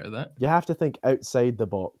good tier out of that. You have to think outside the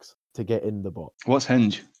box to get in the box. What's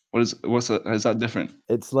Hinge? Is that different?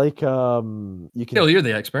 It's like you can. Neil, you're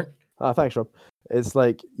the expert. Thanks, Rob. It's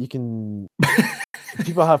like you can.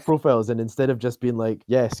 People have profiles, and instead of just being like,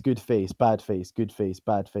 "Yes, good face, bad face, good face,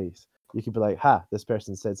 bad face," you could be like, "Ha, this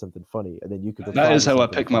person said something funny," and then you could. That is reply with how I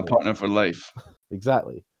something pick my funny. partner for life.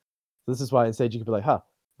 Exactly. This is why instead you could be like, "Ha,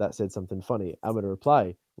 that said something funny. I'm going to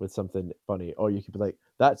reply with something funny," or you could be like,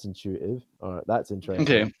 "That's intuitive," or "That's interesting."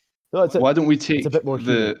 Okay. No, Why don't we take it's a bit more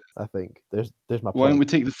the? human, I think. There's my Why don't point. we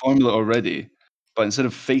take the formula already, but instead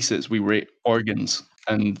of faces, we rate organs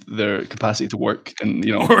and their capacity to work, and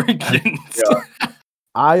Organs.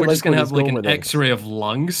 I We're like just going to where he's have like going an with this. X-ray of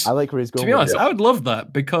lungs. I like where he's going. To be with honest, this. I would love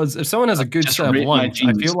that because if someone has a good Just set of rate my lungs,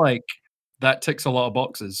 I genes. feel like that ticks a lot of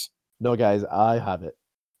boxes. No, guys, I have it.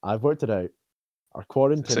 I've worked it out. Our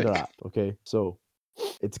Quarantine Tinder Sick. app. Okay, so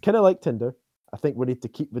it's kind of like Tinder. I think we need to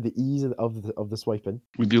keep with the ease of the swiping,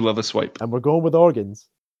 We do love a swipe. and we're going with organs,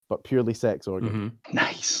 but purely sex organs. Mhm.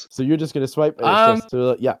 Nice. So you're just gonna swipe. And it's just,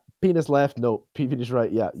 so yeah, penis left, no, penis right.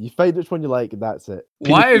 Yeah, you find which one you like, and that's it.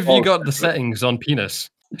 Why Penis have you balls got the separate. settings on penis?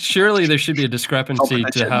 Surely there should be a discrepancy to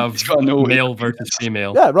Competition. have He's gotta know what male his versus penis.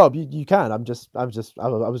 female. Yeah, Rob, you can. I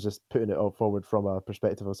was just putting it all forward from a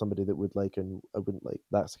perspective of somebody that would like and I wouldn't like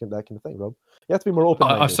that kind of thing, Rob. You have to be more open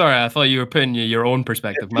minded. Sorry, I thought you were putting your own It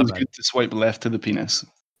perspective. My feels bad. good to swipe left to the penis.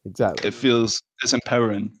 Exactly. It's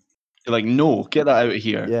empowering. You're like, no, get that out of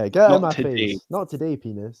here. Yeah, get out of Not my today. face. Not today,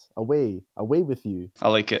 penis. Away with you. I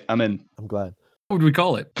like it. I'm in. I'm glad. What would we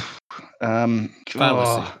call it? Oh.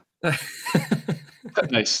 Fallacy.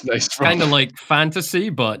 Nice. Kind of like fantasy,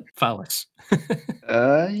 but phallus.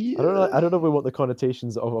 I don't know if we want the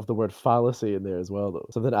connotations of the word fallacy in there as well, though.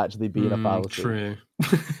 Something actually being a fallacy. True.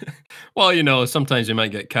 Well, sometimes you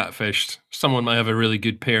might get catfished. Someone might have a really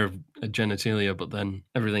good pair of genitalia, but then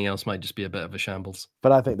everything else might just be a bit of a shambles.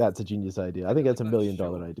 But I think that's a genius idea. I think that's $1 million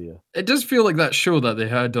idea. It does feel like that show that they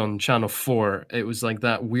had on Channel 4. It was like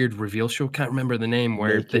that weird reveal show. Can't remember the name,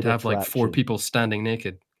 where Naked they'd have like 4 Attraction. people standing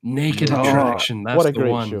naked. Naked Oh, Attraction. That's what a the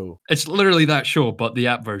great one. show. It's literally that show, but the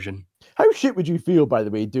app version. How shit would you feel, by the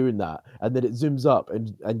way, doing that? And then it zooms up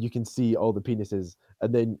and you can see all the penises,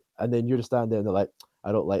 and then you're just standing there and they're like,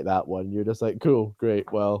 I don't like that one. You're just like, cool,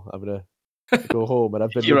 great. Well, I'm gonna go home and I've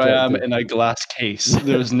been Here I am rejected. in a glass case.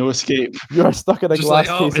 There's no escape. You are stuck in a Just glass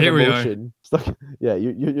like, oh, case of here we are. emotion. Stuck, yeah,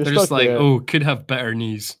 you're They're stuck just like, there. oh, could have better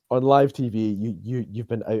knees. On live TV, you've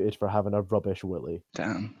been outed for having a rubbish willy.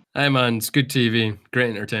 Damn. Hey man, it's good TV, great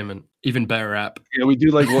entertainment, even better app. Yeah, we do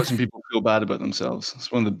like watching people feel bad about themselves.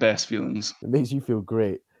 It's one of the best feelings. It makes you feel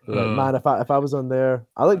great. You're like, man, if I was on there,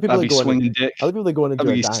 I like people I'd that be go in. swinging dick. I like people that go in and I'd do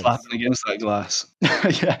a be dance. slapping against that glass.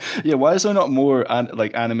 yeah. Why is there not more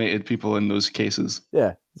animated people in those cases?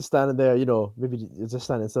 Yeah, just standing there, maybe you're just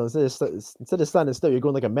standing still. Instead of standing still, you're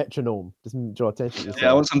going like a metronome. Just draw attention to yourself. Yeah,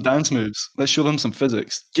 I want some dance moves. Let's show them some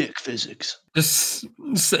physics. Dick physics. Just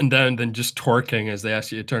sitting down and just twerking as they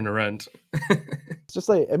ask you to turn around. It's just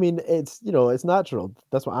like, I mean, it's it's natural.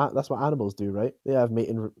 That's what animals do, right? They have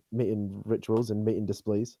mating rituals and mating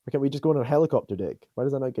displays. Why can't we just go on a helicopter, Dick? Why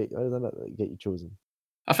does that not get you chosen?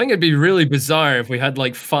 I think it'd be really bizarre if we had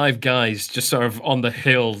like 5 guys just sort of on the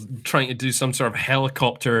hill trying to do some sort of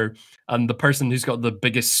helicopter, and the person who's got the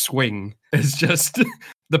biggest swing is just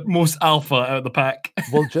the most alpha out of the pack.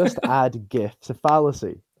 We'll just add gifts to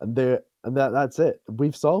fallacy, and that's it.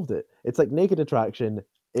 We've solved it. It's like naked attraction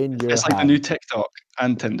in your It's like the hand. new TikTok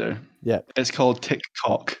and Tinder. Yeah. It's called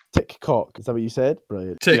TikTok. TikTok. Is that what you said?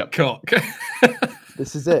 Brilliant. TikTok.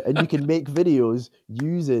 This is it. And you can make videos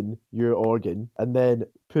using your organ and then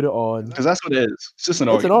put it on. Because that's what it is. It's just an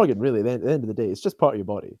It's organ. an organ, really. At the end of the day, it's just part of your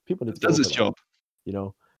body. People need It to does get its over job.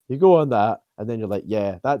 that. You go on that, and then you're like,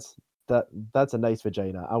 yeah, that's a nice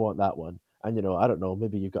vagina. I want that one. And I don't know,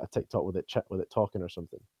 maybe you've got a TikTok with it talking or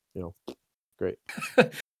something. Great.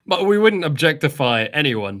 But we wouldn't objectify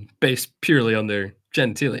anyone based purely on their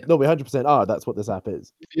genitalia. No, we 100% are. That's what this app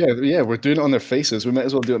is. Yeah, we're doing it on their faces. We might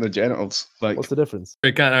as well do it on their genitals. Like, What's the difference?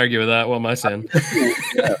 We can't argue with that. What am I saying?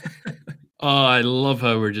 Oh, I love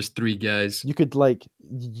how we're just 3 guys. You could like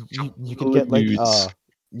you could Full get like nudes.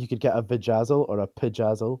 you could get a vajazzle or a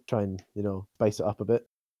pijazzle. Try and spice it up a bit.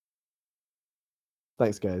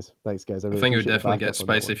 Thanks, guys. I really think it would appreciate the definitely get backup on that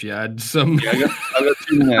spicy one. if you add some. Yeah, I've got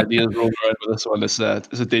too many ideas rolling around with this one. It's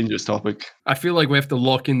a dangerous topic. I feel like we have to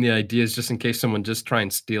lock in the ideas just in case someone just try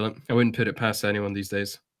and steal it. I wouldn't put it past anyone these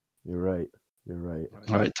days. You're right.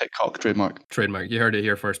 All right, TikTok trademark. Trademark. You heard it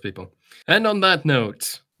here first, people. And on that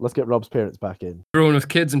note, Let's get Rob's parents back in. everyone with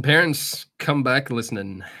kids and parents, come back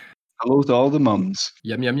listening. Hello to all the mums.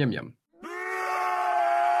 Yum, yum, yum, yum.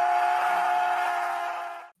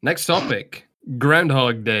 Next topic,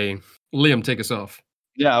 Groundhog Day. Liam, take us off.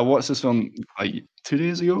 Yeah, I watched this film like 2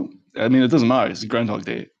 days ago. I mean, it doesn't matter. It's Groundhog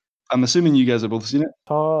Day. I'm assuming you guys have both seen it.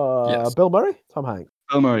 Yes. Bill Murray? Tom Hanks.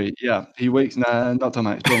 Bill Murray, yeah. He wakes... Nah, not Tom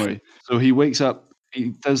Hanks, Bill Murray. So he wakes up,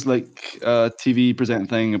 he does like a TV presenting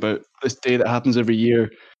thing about this day that happens every year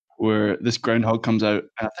where this groundhog comes out,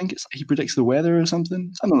 and I think he predicts the weather or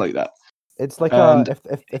something like that. It's like And-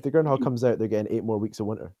 if the groundhog comes out, they're getting 8 more weeks of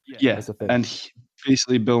winter. Yeah, That's the thing. and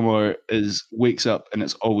basically Bill Maher wakes up and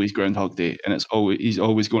it's always Groundhog Day, and he's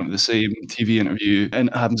always going to the same TV interview, and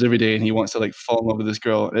it happens every day, and he wants to like fall in love with this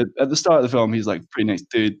girl. At the start of the film, he's like pretty nice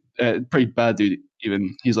dude, pretty bad dude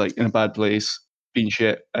even. He's like in a bad place, being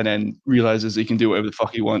shit, and then realizes he can do whatever the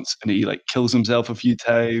fuck he wants, and he like kills himself a few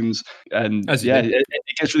times, and As you yeah, do.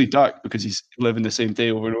 it gets really dark because he's living the same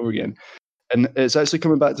day over and over again. And it's actually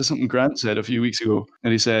coming back to something Grant said a few weeks ago.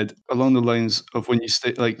 And he said, along the lines of when you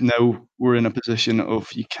stay, like now we're in a position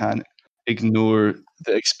of you can't ignore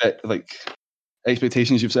the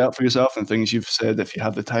expectations you've set up for yourself and things you've said, if you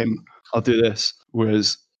have the time, I'll do this.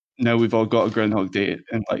 Whereas now we've all got a Groundhog Day,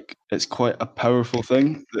 and like it's quite a powerful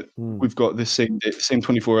thing that we've got the same day, same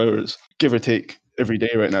 24 hours, give or take, every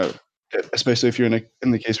day right now. Especially if you're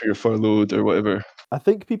in the case where you're furloughed or whatever. I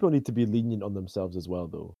think people need to be lenient on themselves as well,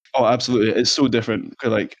 though. Oh, absolutely, it's so different.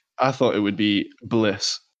 'Cause, like I thought it would be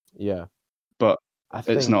bliss, Yeah, but I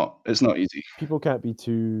think it's not. It's not easy. people can't be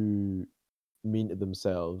too mean to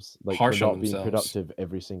themselves, like Harsh for on not being themselves. productive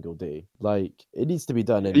every single day. Like it needs to be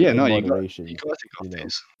done in, Yeah, in no, moderation. you got to take off you know.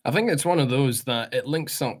 days. I think it's one of those that it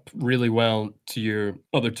links up really well to your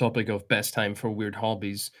other topic of best time for weird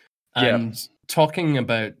hobbies. Yeah. And talking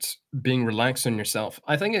about being relaxed on yourself,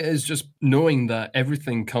 I think it is just knowing that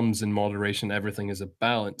everything comes in moderation, everything is a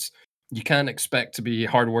balance. You can't expect to be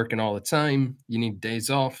hardworking all the time. You need days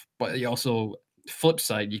off, but you also flip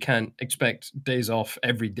side, you can't expect days off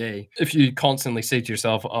every day. If you constantly say to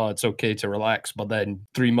yourself, oh, it's okay to relax, but then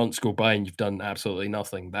 3 months go by and you've done absolutely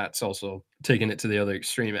nothing, that's also taking it to the other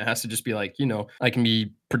extreme. It has to just be like, I can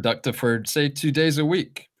be productive for, say, 2 days a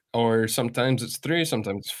week, or sometimes it's 3,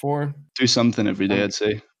 sometimes it's 4. Do something every day, I'd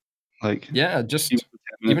say. Like, Yeah, just even for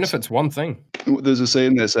 10 even if minutes. it's one thing. There's a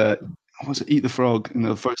saying that's what's it? Eat the frog, and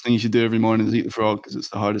the first thing you should do every morning is eat the frog because it's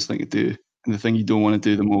the hardest thing to do and the thing you don't want to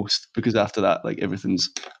do the most. Because after that, like everything's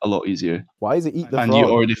a lot easier, Why is it eat the and frog?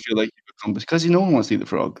 you already feel like you've accomplished. Because no one wants to eat the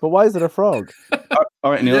frog. But why is it a frog?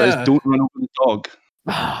 All right, Neil, Yeah. is don't run over the dog.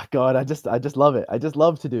 Ah, God, I just love it. I just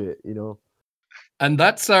love to do it. And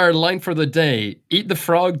that's our line for the day. Eat the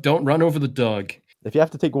frog, don't run over the dog. If you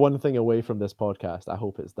have to take one thing away from this podcast, I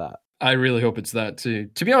hope it's that. I really hope it's that too.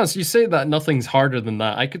 To be honest, you say that nothing's harder than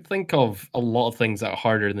that. I could think of a lot of things that are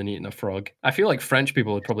harder than eating a frog. I feel like French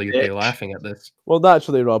people would probably be laughing at this. Well,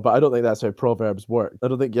 naturally, Rob, but I don't think that's how proverbs work. I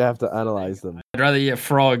don't think you have to analyze them. I'd rather eat a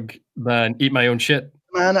frog than eat my own shit.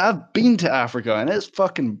 Man, I've been to Africa and it's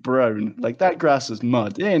fucking brown. Like that grass is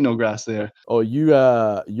mud. There ain't no grass there. Oh,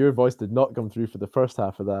 your voice did not come through for the first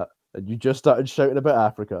half of that, and you just started shouting about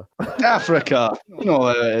Africa. Africa, you know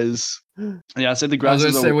what it is. Yeah, I said the I grass was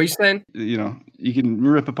going is to say, what are you saying? you know, you can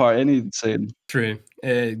rip apart any saying. True.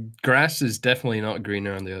 Grass is definitely not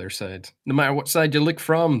greener on the other side. No matter what side you look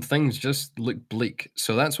from, things just look bleak.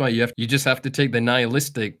 So that's why you just have to take the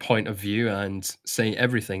nihilistic point of view and say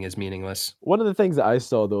everything is meaningless. One of the things that I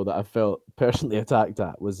saw though that I felt personally attacked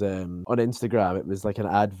at was on Instagram. It was like an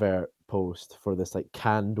advert post for this like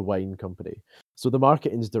canned wine company. So the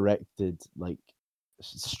marketing's directed like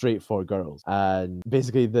straight for girls, and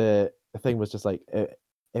basically the thing was just like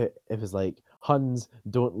it was like Huns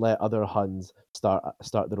don't let other Huns start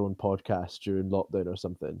their own podcast during lockdown or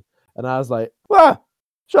something, and I was like,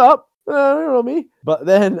 shut up, you know me. But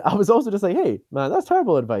then I was also just like, hey man, that's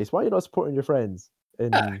terrible advice. Why are you not supporting your friends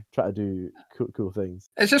and try to do cool things?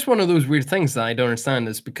 It's just one of those weird things that I don't understand.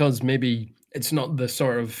 It's because maybe it's not the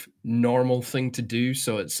sort of normal thing to do,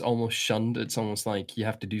 so it's almost shunned. It's almost like you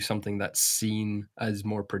have to do something that's seen as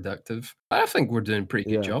more productive. I think we're doing a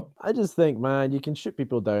pretty good job. I just think, man, you can shoot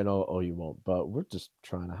people down all you want, but we're just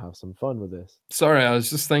trying to have some fun with this. Sorry, I was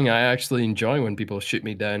just thinking I actually enjoy when people shoot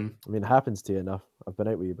me down. I mean, it happens to you enough. I've been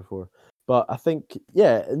out with you before. But I think,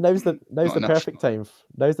 yeah, now's the perfect time.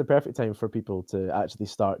 Now's the perfect time for people to actually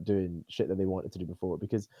start doing shit that they wanted to do before.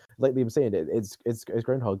 Because, like Liam saying, it's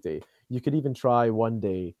Groundhog Day. You could even try one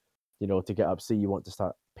day, to get up. Say you want to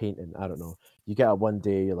start painting. I don't know. You get up one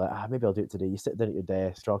day, you're like, maybe I'll do it today. You sit down at your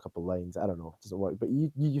desk, draw a couple lines. I don't know, it doesn't work. But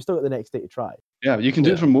you still got the next day to try. Yeah, you can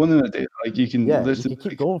do it for more than a day. Like you can, you can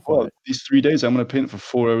keep going for it. These 3 days, I'm going to paint for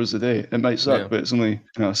 4 hours a day. It might suck, but it's only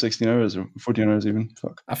 16 hours or 14 hours even.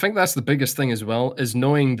 Fuck. I think that's the biggest thing as well, is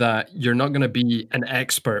knowing that you're not going to be an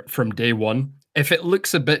expert from day one. If it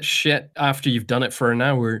looks a bit shit after you've done it for an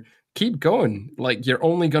hour, keep going. Like you're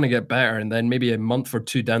only going to get better, and then maybe a month or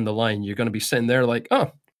two down the line, you're going to be sitting there like, oh,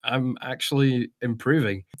 I'm actually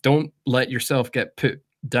improving. Don't let yourself get put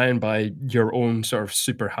down by your own sort of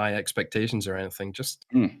super high expectations or anything. Just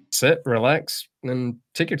sit, relax, and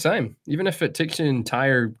take your time. Even if it takes you an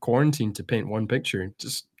entire quarantine to paint one picture,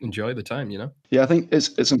 just enjoy the time, Yeah, I think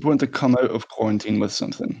it's important to come out of quarantine with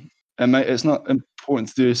something. It's not important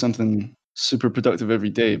to do something super productive every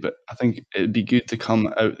day, but I think it'd be good to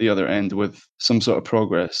come out the other end with some sort of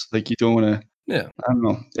progress. Like you don't want to. Yeah. I don't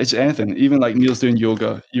know. It's anything. Even like Neil's doing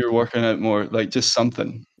yoga, you're working out more, like just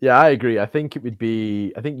something. Yeah, I agree. I think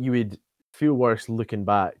you would feel worse looking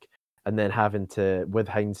back and then having to, with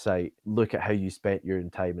hindsight, look at how you spent your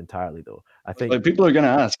time entirely though. I think like people are going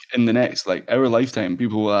to ask in the next, like our lifetime,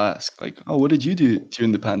 people will ask like, oh, what did you do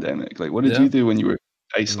during the pandemic? Like, what did you do when you were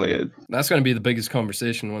isolated. That's going to be the biggest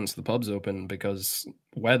conversation once the pubs open, because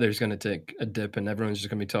weather's going to take a dip and everyone's just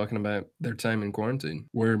going to be talking about their time in quarantine.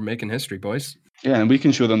 We're making history, boys. Yeah, and we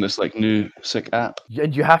can show them this like new sick app.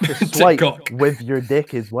 And you have to swipe TikTok. with your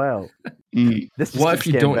dick as well. Mm. This just What keeps if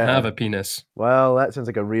you getting don't have better. a penis? Well, that sounds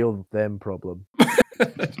like a real them problem.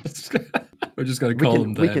 We're just going to We call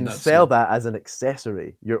can them we them. can That's sell it. that as an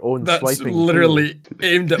accessory. Your own That's swiping tool. literally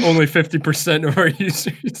aimed at only 50% of our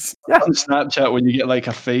users. On Snapchat, when you get like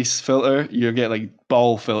a face filter, you get like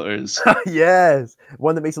ball filters. Yes,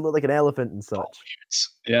 one that makes it look like an elephant and such.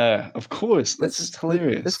 Yeah, of course. That's just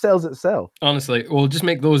hilarious. This sells itself. Honestly, we'll just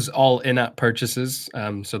make those all in-app purchases,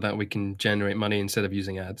 so that we can generate money instead of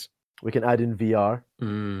using ads. We can add in VR.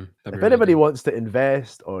 That'd If be really anybody good. wants to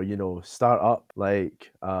invest or start up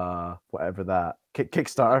like whatever that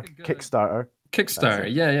Kickstarter, Kickstarter,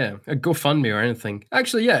 it. yeah, a GoFundMe or anything.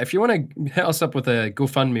 Actually, yeah, if you want to hit us up with a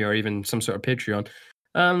GoFundMe or even some sort of Patreon,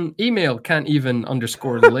 email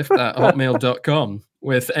can'teven_lift@hotmail.com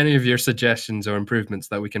with any of your suggestions or improvements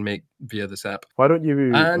that we can make via this app. Why don't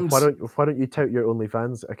you And- why don't you tout your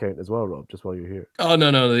OnlyFans account as well, Rob? Just while you're here. Oh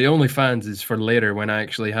no, the OnlyFans is for later when I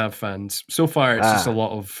actually have fans. So far, it's just a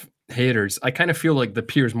lot of haters. I kind of feel like the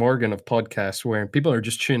Piers Morgan of podcasts, where people are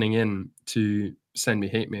just tuning in to send me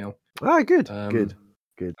hate mail. Ah, good. At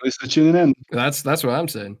least they're tuning in. That's what I'm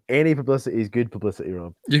saying. Any publicity is good publicity,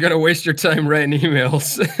 Rob. You're gonna waste your time writing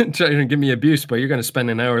emails trying to give me abuse, but you're gonna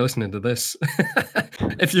spend an hour listening to this.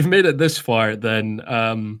 If you've made it this far, then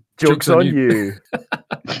Joke's on you.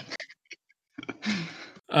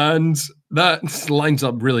 And that lines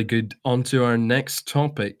up really good onto our next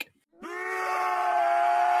topic.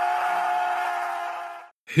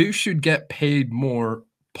 Who should get paid more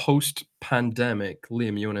post-pandemic?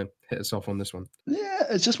 Liam, you want to hit us off on this one? Yeah,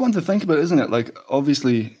 it's just one to think about, isn't it? Like,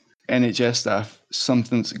 obviously, NHS staff,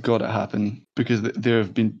 something's got to happen because there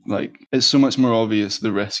have been, like, it's so much more obvious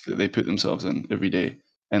the risk that they put themselves in every day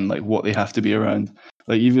and, like, what they have to be around.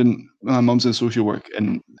 Like, even my mum's in social work,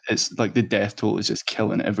 and it's like the death toll is just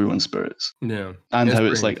killing everyone's spirits. Yeah. And It's how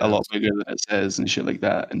it's pretty like a lot bigger than it says and shit like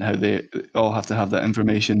that, and how they all have to have that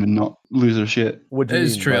information and not lose their shit. What do you It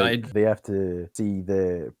is mean? true, Like, they have to see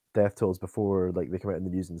the death tolls before like they come out in the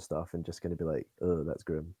news and stuff, and just gonna be like, oh, that's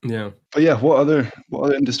grim. Yeah. But yeah, what other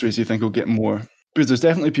industries do you think will get more? Because there's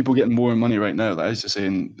definitely people getting more money right now. Like I was just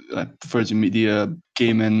saying, Virgin Media,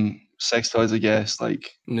 gaming, sex toys, I guess. Like,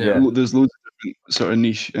 Yeah. there's loads of different sort of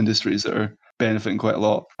niche industries that are benefiting quite a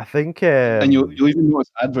lot. I think And you'll even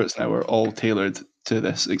notice adverts now are all tailored to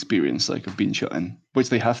this experience, like of being shut in, which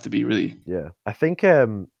they have to be, really. Yeah, I think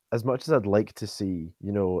as much as I'd like to see,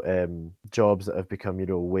 jobs that have become,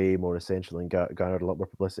 way more essential and garnered a lot more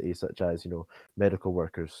publicity, such as, medical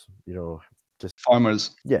workers, just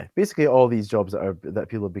Farmers. yeah, basically all these jobs that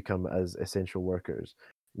people have become as essential workers.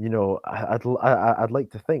 I'd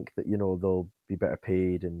like to think that they'll be better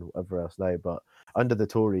paid and whatever else now, but under the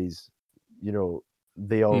Tories,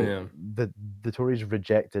 they all Yeah. the Tories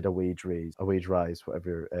rejected a wage rise,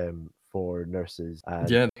 whatever, for nurses and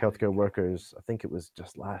Yeah. healthcare workers. I think it was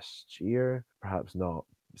just last year, perhaps not,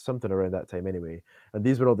 something around that time anyway. And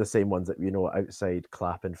these were all the same ones that outside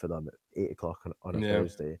clapping for them at 8 o'clock on a Yeah.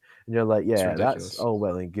 Thursday. And you're like, yeah, ridiculous. that's all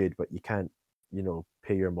well and good, but you can't,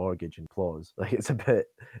 pay your mortgage in applause. Like it's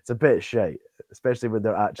a bit shite, especially when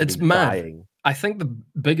they're actually It's mad. dying. I think the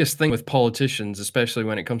biggest thing with politicians, especially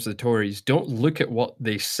when it comes to the Tories, don't look at what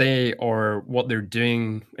they say or what they're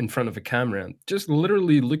doing in front of a camera. Just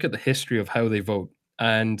literally look at the history of how they vote.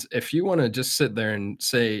 And if you want to just sit there and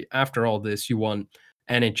say, after all this, you want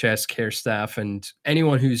NHS care staff and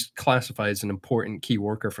anyone who's classified as an important key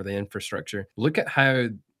worker for the infrastructure, look at how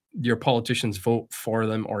your politicians vote for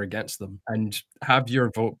them or against them and have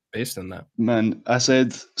your vote based on that. Man, I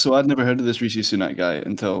said, so I'd never heard of this Rishi Sunak guy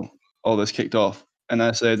until all this kicked off. And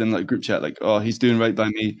I said in like group chat, like, oh, he's doing right by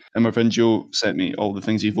me. And my friend Joe sent me all the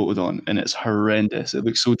things he voted on, and it's horrendous. It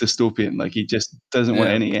looks so dystopian. Like he just doesn't want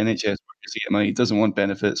Yeah. any NHS workers to get money. He doesn't want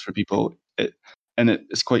benefits for people.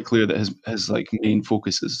 It's quite clear that his like main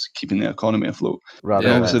focus is keeping the economy afloat. Rather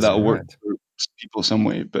And Yeah, obviously that's that'll work mad. for people some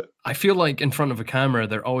way, but I feel like in front of a camera,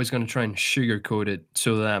 they're always going to try and sugarcoat it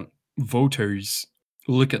so that voters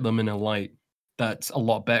look at them in a light that's a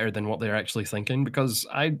lot better than what they're actually thinking. Because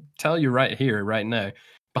I tell you right here, right now,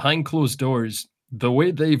 behind closed doors, the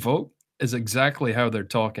way they vote is exactly how they're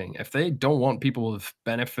talking. If they don't want people with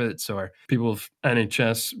benefits or people with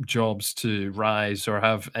NHS jobs to rise or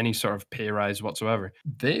have any sort of pay rise whatsoever,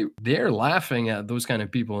 they're laughing at those kind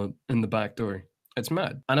of people in the back door. It's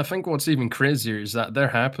mad. And I think what's even crazier is that they're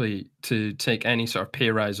happy to take any sort of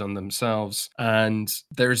pay rise on themselves. And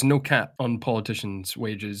there's no cap on politicians'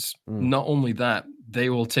 wages. Mm. Not only that, they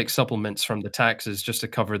will take supplements from the taxes just to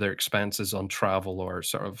cover their expenses on travel or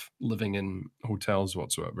sort of living in hotels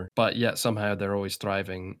whatsoever. But yet somehow they're always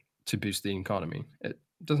thriving to boost the economy. It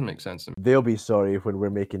doesn't make sense to me. They'll be sorry when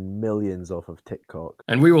we're making millions off of TikTok.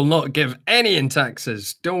 And we will not give any in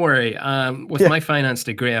taxes. Don't worry. With Yeah. my finance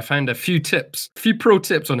degree, I found a few pro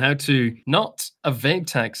tips on how to not evade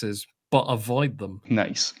taxes, but avoid them.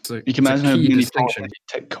 Nice. So You can it's a imagine how key many distinction. politics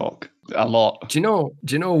TikTok a lot. Do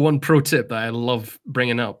you know one pro tip that I love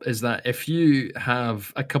bringing up is that if you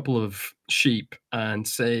have a couple of sheep and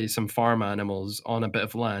say some farm animals on a bit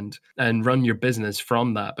of land and run your business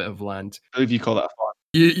from that bit of land, I believe you call that a farm.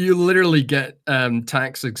 you literally get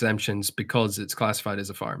tax exemptions because it's classified as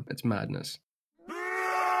a farm. It's madness.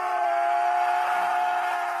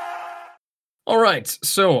 All right,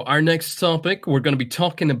 so our next topic, we're going to be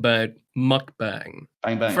talking about mukbang.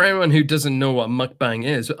 Bang bang. For anyone who doesn't know what mukbang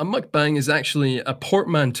is, a mukbang is actually a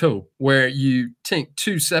portmanteau where you take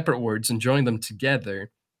two separate words and join them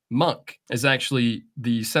together. Muk is actually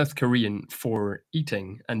the South Korean for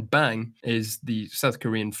eating, and bang is the South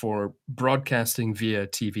Korean for broadcasting via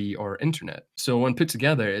TV or internet. So when put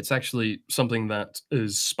together, it's actually something that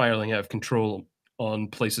is spiraling out of control on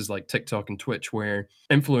places like TikTok and Twitch, where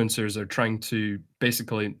influencers are trying to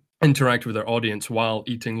basically interact with their audience while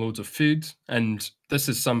eating loads of food. And this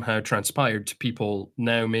has somehow transpired to people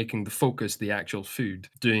now making the focus the actual food,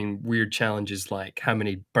 doing weird challenges like how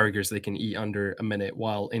many burgers they can eat under a minute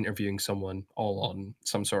while interviewing someone, all on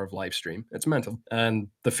some sort of live stream. It's mental. And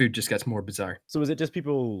the food just gets more bizarre. So is it just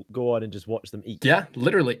people go on and just watch them eat? Yeah,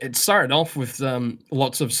 literally. It started off with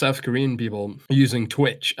lots of South Korean people using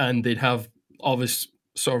Twitch, and they'd have obvious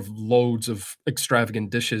sort of loads of extravagant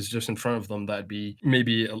dishes just in front of them that'd be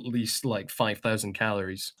maybe at least like 5,000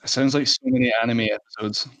 calories. It sounds like so many anime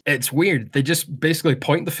episodes. It's weird. They just basically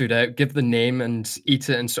point the food out, give the name, and eat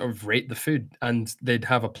it and sort of rate the food. And they'd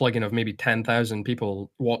have a plugin of maybe 10,000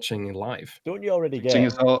 people watching live. Don't you already Seeing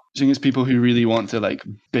get? as people who really want to like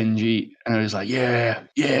binge eat and are just like, yeah,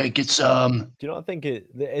 get some. Do you not think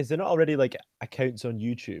is there not already like accounts on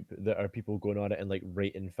YouTube that are people going on it and like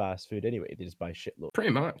rating fast food anyway? They just buy shitload.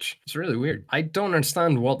 Pretty much. It's really weird. I don't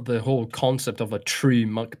understand what the whole concept of a true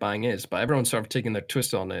mukbang is, but everyone's sort of taking their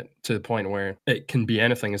twist on it to the point where it can be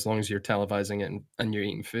anything as long as you're televising it and you're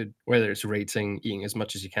eating food, whether it's rating, eating as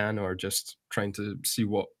much as you can, or just trying to see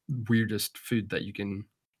what weirdest food that you can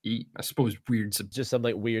eat. I suppose weird's Just some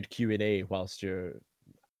like weird Q&A whilst you're,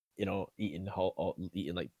 eating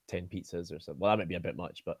eating like 10 pizzas or something. Well, that might be a bit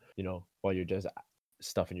much, but while you're just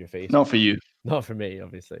stuffing your face. Not for you. Not for me,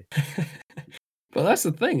 obviously. But that's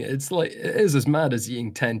the thing. It's like it is as mad as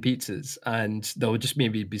eating 10 pizzas, and there'll just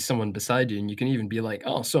maybe be someone beside you, and you can even be like,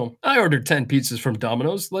 "Oh, so I ordered 10 pizzas from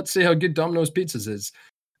Domino's. Let's see how good Domino's pizzas is."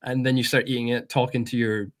 And then you start eating it, talking to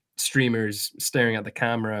your streamers, staring at the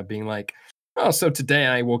camera, being like, "Oh, so today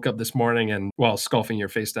I woke up this morning and while scoffing your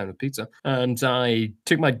face down with pizza, and I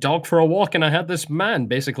took my dog for a walk, and I had this man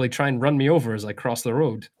basically try and run me over as I crossed the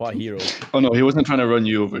road." What a hero. Oh no, he wasn't trying to run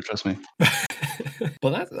you over, trust me.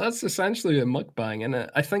 But that's essentially a mukbang, and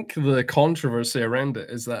I think the controversy around it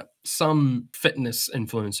is that some fitness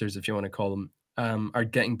influencers, if you want to call them, are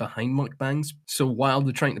getting behind mukbangs. So while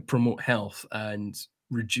they're trying to promote health and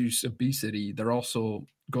reduce obesity, they're also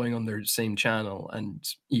going on their same channel and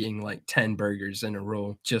eating like 10 burgers in a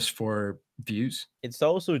row just for views. It's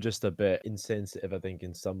also just a bit insensitive, I think,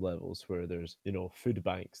 in some levels where there's, food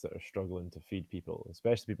banks that are struggling to feed people,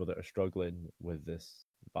 especially people that are struggling with this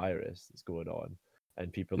virus that's going on,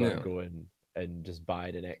 and people are going and just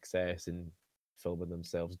buying in excess and filming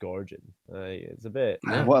themselves gorging. It's a bit.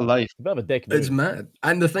 What a life. It's a bit of a dick move. It's mad.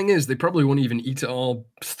 And the thing is, they probably won't even eat it all,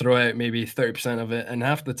 throw out maybe 30% of it. And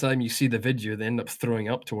half the time you see the video, they end up throwing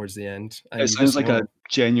up towards the end. And It sounds like a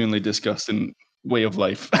genuinely disgusting way of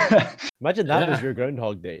life. Imagine that was Yeah. your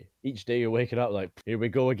Groundhog Day. Each day you're waking up like, here we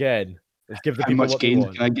go again. Let's give the How people much what they gain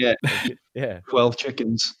want. can I get? Yeah. 12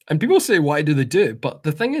 chickens. And people say, why do they do it? But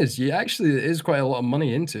the thing is, it is quite a lot of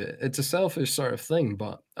money into it. It's a selfish sort of thing,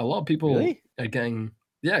 but a lot of people Really? are getting,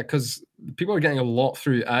 because people are getting a lot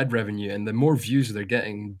through ad revenue, and the more views they're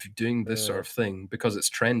getting doing this sort of thing because it's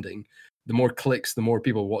trending, the more clicks, the more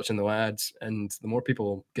people watching the ads, and the more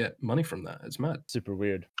people get money from that. It's mad. Super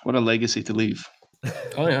weird. What a legacy to leave.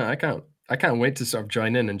 Oh yeah, I can't wait to sort of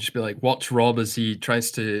join in and just be like, watch Rob as he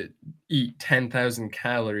tries to eat 10,000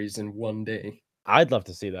 calories in one day. I'd love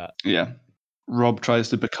to see that. Yeah. Rob tries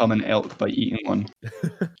to become an elk by eating one.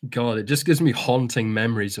 God, it just gives me haunting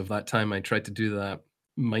memories of that time I tried to do that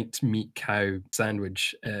might meat cow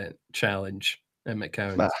sandwich challenge at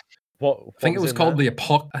McCown's. Ah. What I think it was in called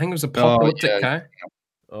that? I think it was apocalyptic yeah. cow.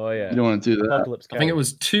 Oh yeah. You don't want to do that. Apocalypse I think it Carrot.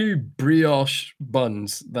 was 2 brioche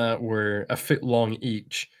buns that were a foot long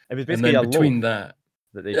each. It was And basically then a between loaf that,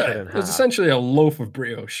 that they cut in it was half. essentially a loaf of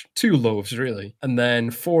brioche, 2 loaves really, and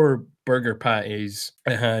then 4 burger patties.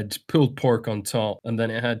 It had pulled pork on top, and then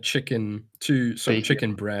it had chicken, 2 sort of Bacon.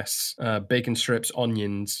 chicken breasts, bacon strips,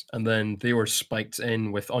 onions, and then they were spiked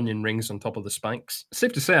in with onion rings on top of the spikes.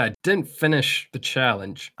 Safe to say, I didn't finish the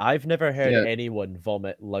challenge. I've never heard Yeah. anyone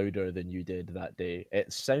vomit louder than you did that day.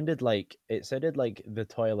 It sounded like the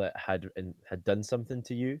toilet had done something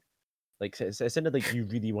to you. Like it sounded like you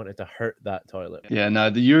really wanted to hurt that toilet. Yeah, no,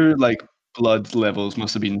 your like blood levels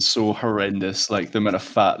must have been so horrendous. Like the amount of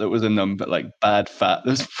fat that was in them, but like bad fat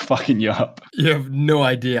that was fucking you up. You have no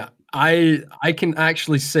idea. I can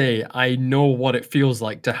actually say I know what it feels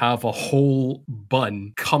like to have a whole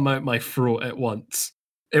bun come out my throat at once.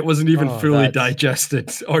 It wasn't even Oh, fully that's-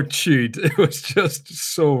 digested or chewed. It was just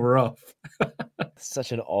so rough.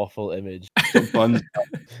 Such an awful image. So buns.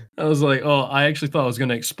 I was like, oh, I actually thought I was going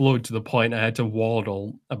to explode to the point I had to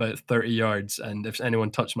waddle about 30 yards. And if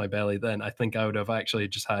anyone touched my belly, then I think I would have actually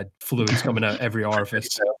just had fluids coming out every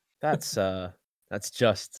orifice. That's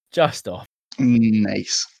just off.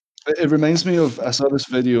 Nice. It reminds me of, I saw this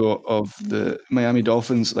video of the Miami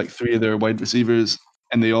Dolphins, like 3 of their wide receivers,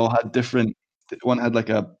 and they all had different. One had like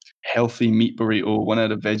a healthy meat burrito, one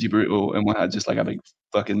had a veggie burrito, and one had just like a big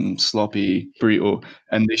fucking sloppy burrito.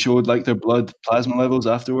 And they showed like their blood plasma levels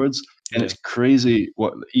afterwards, and Yeah. it's crazy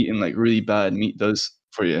what eating like really bad meat does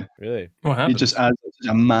for you. Really? What It happened? just adds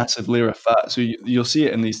such a massive layer of fat. So you'll see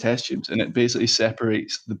it in these test tubes, and it basically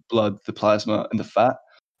separates the blood, the plasma, and the fat.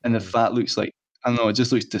 And the Mm. fat looks like, I don't know, it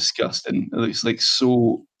just looks disgusting. It looks like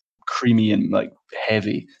so creamy and like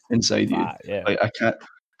heavy inside you. Fat, yeah. Like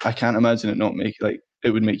I can't imagine it not make like it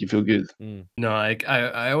would make you feel good. Mm. No,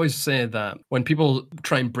 I always say that when people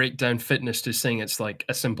try and break down fitness to saying it's like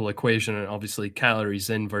a simple equation and obviously calories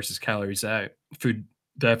in versus calories out, food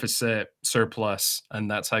deficit, surplus, and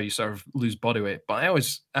that's how you sort of lose body weight. But I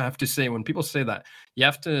always have to say when people say that, you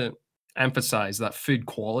have to emphasize that food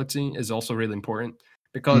quality is also really important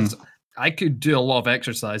because I could do a lot of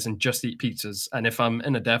exercise and just eat pizzas. And if I'm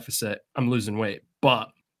in a deficit, I'm losing weight. But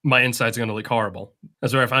my insides are going to look horrible.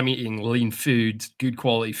 As where if I'm eating lean food, good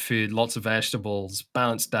quality food, lots of vegetables,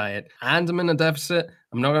 balanced diet, and I'm in a deficit,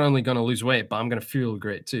 I'm not only going to lose weight, but I'm going to feel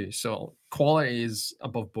great too. So quality is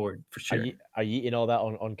above board for sure. Are you eating all that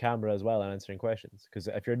on camera as well and answering questions? Because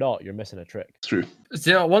if you're not, you're missing a trick. It's true. So,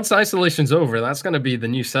 yeah, once isolation's over, that's going to be the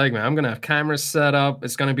new segment. I'm going to have cameras set up.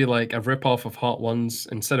 It's going to be like a rip-off of Hot Ones.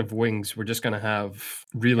 Instead of wings, we're just going to have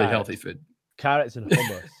really Carrots. healthy food. Carrots and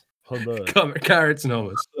hummus. Hummus. Carrots and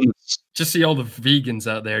hummus. Just see all the vegans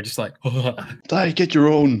out there just like, Die, get your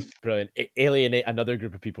own. Brilliant. Alienate another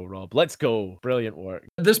group of people, Rob. Let's go. Brilliant work.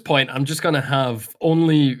 At this point, I'm just going to have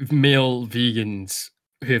only male vegans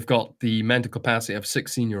who have got the mental capacity of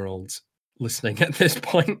 16-year-olds listening at this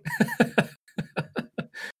point.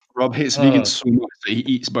 Rob hates vegans so much that he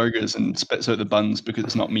eats burgers and spits out the buns because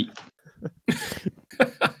it's not meat.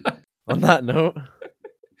 On that note,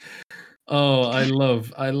 Oh, I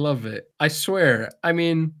love it. I swear. I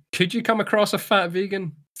mean, could you come across a fat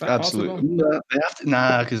vegan? Is that Absolutely. possible? They have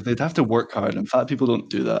to, because they'd have to work hard, and fat people don't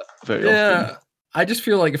do that very Yeah. often. I just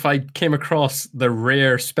feel like if I came across the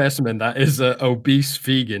rare specimen that is an obese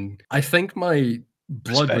vegan, I think my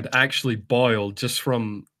blood would Respect. actually boil just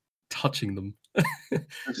from touching them.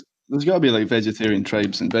 There's got to be like vegetarian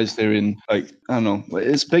tribes and vegetarian, like, I don't know, like,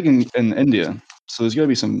 it's big in India, so there's got to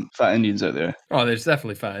be some fat Indians out there. Oh, there's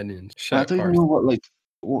definitely fat Indians. I Shout don't even carbs. know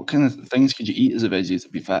what kind of things could you eat as a veggie to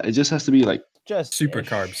be fat. It just has to be like just Super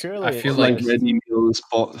carbs. Surely I feel it's like just- ready meals,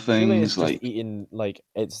 bought surely it's things, just like eating like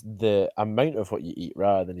it's the amount of what you eat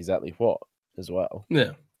rather than exactly what as well.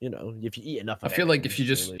 Yeah. You know, if you eat enough, I of feel like everything, if you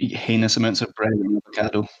just surely- eat heinous amounts of bread and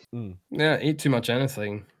avocado. Yeah, eat too much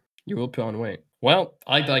anything, you will put on weight. Well,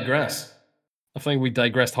 I digress. I think we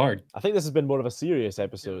digressed hard. I think this has been more of a serious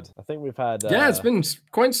episode. I think we've had. Yeah, it's been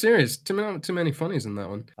quite serious. Too many funnies in that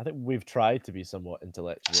one. I think we've tried to be somewhat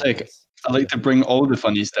intellectual. Sick. I like to bring all the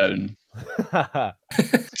funnies down. to.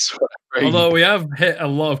 That's what I bring. Although we have hit a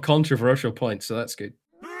lot of controversial points, so that's good.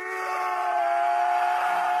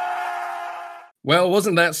 Well,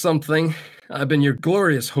 wasn't that something? I've been your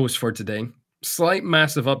glorious host for today. Slight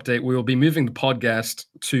massive update. We will be moving the podcast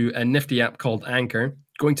to a nifty app called Anchor.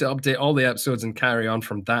 Going to update all the episodes and carry on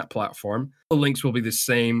from that platform. The links will be the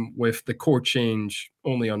same with the core change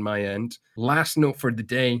only on my end. Last note for the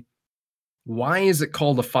day. Why is it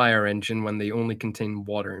called a fire engine when they only contain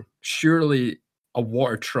water? Surely a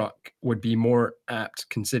water truck would be more apt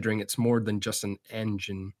considering it's more than just an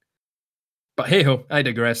engine. But hey ho, I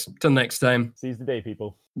digress. Till next time. Seize the day,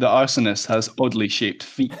 people. The arsonist has oddly shaped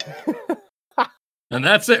feet. And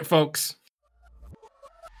that's it, folks.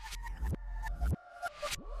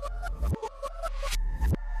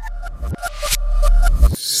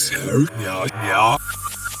 So, yeah.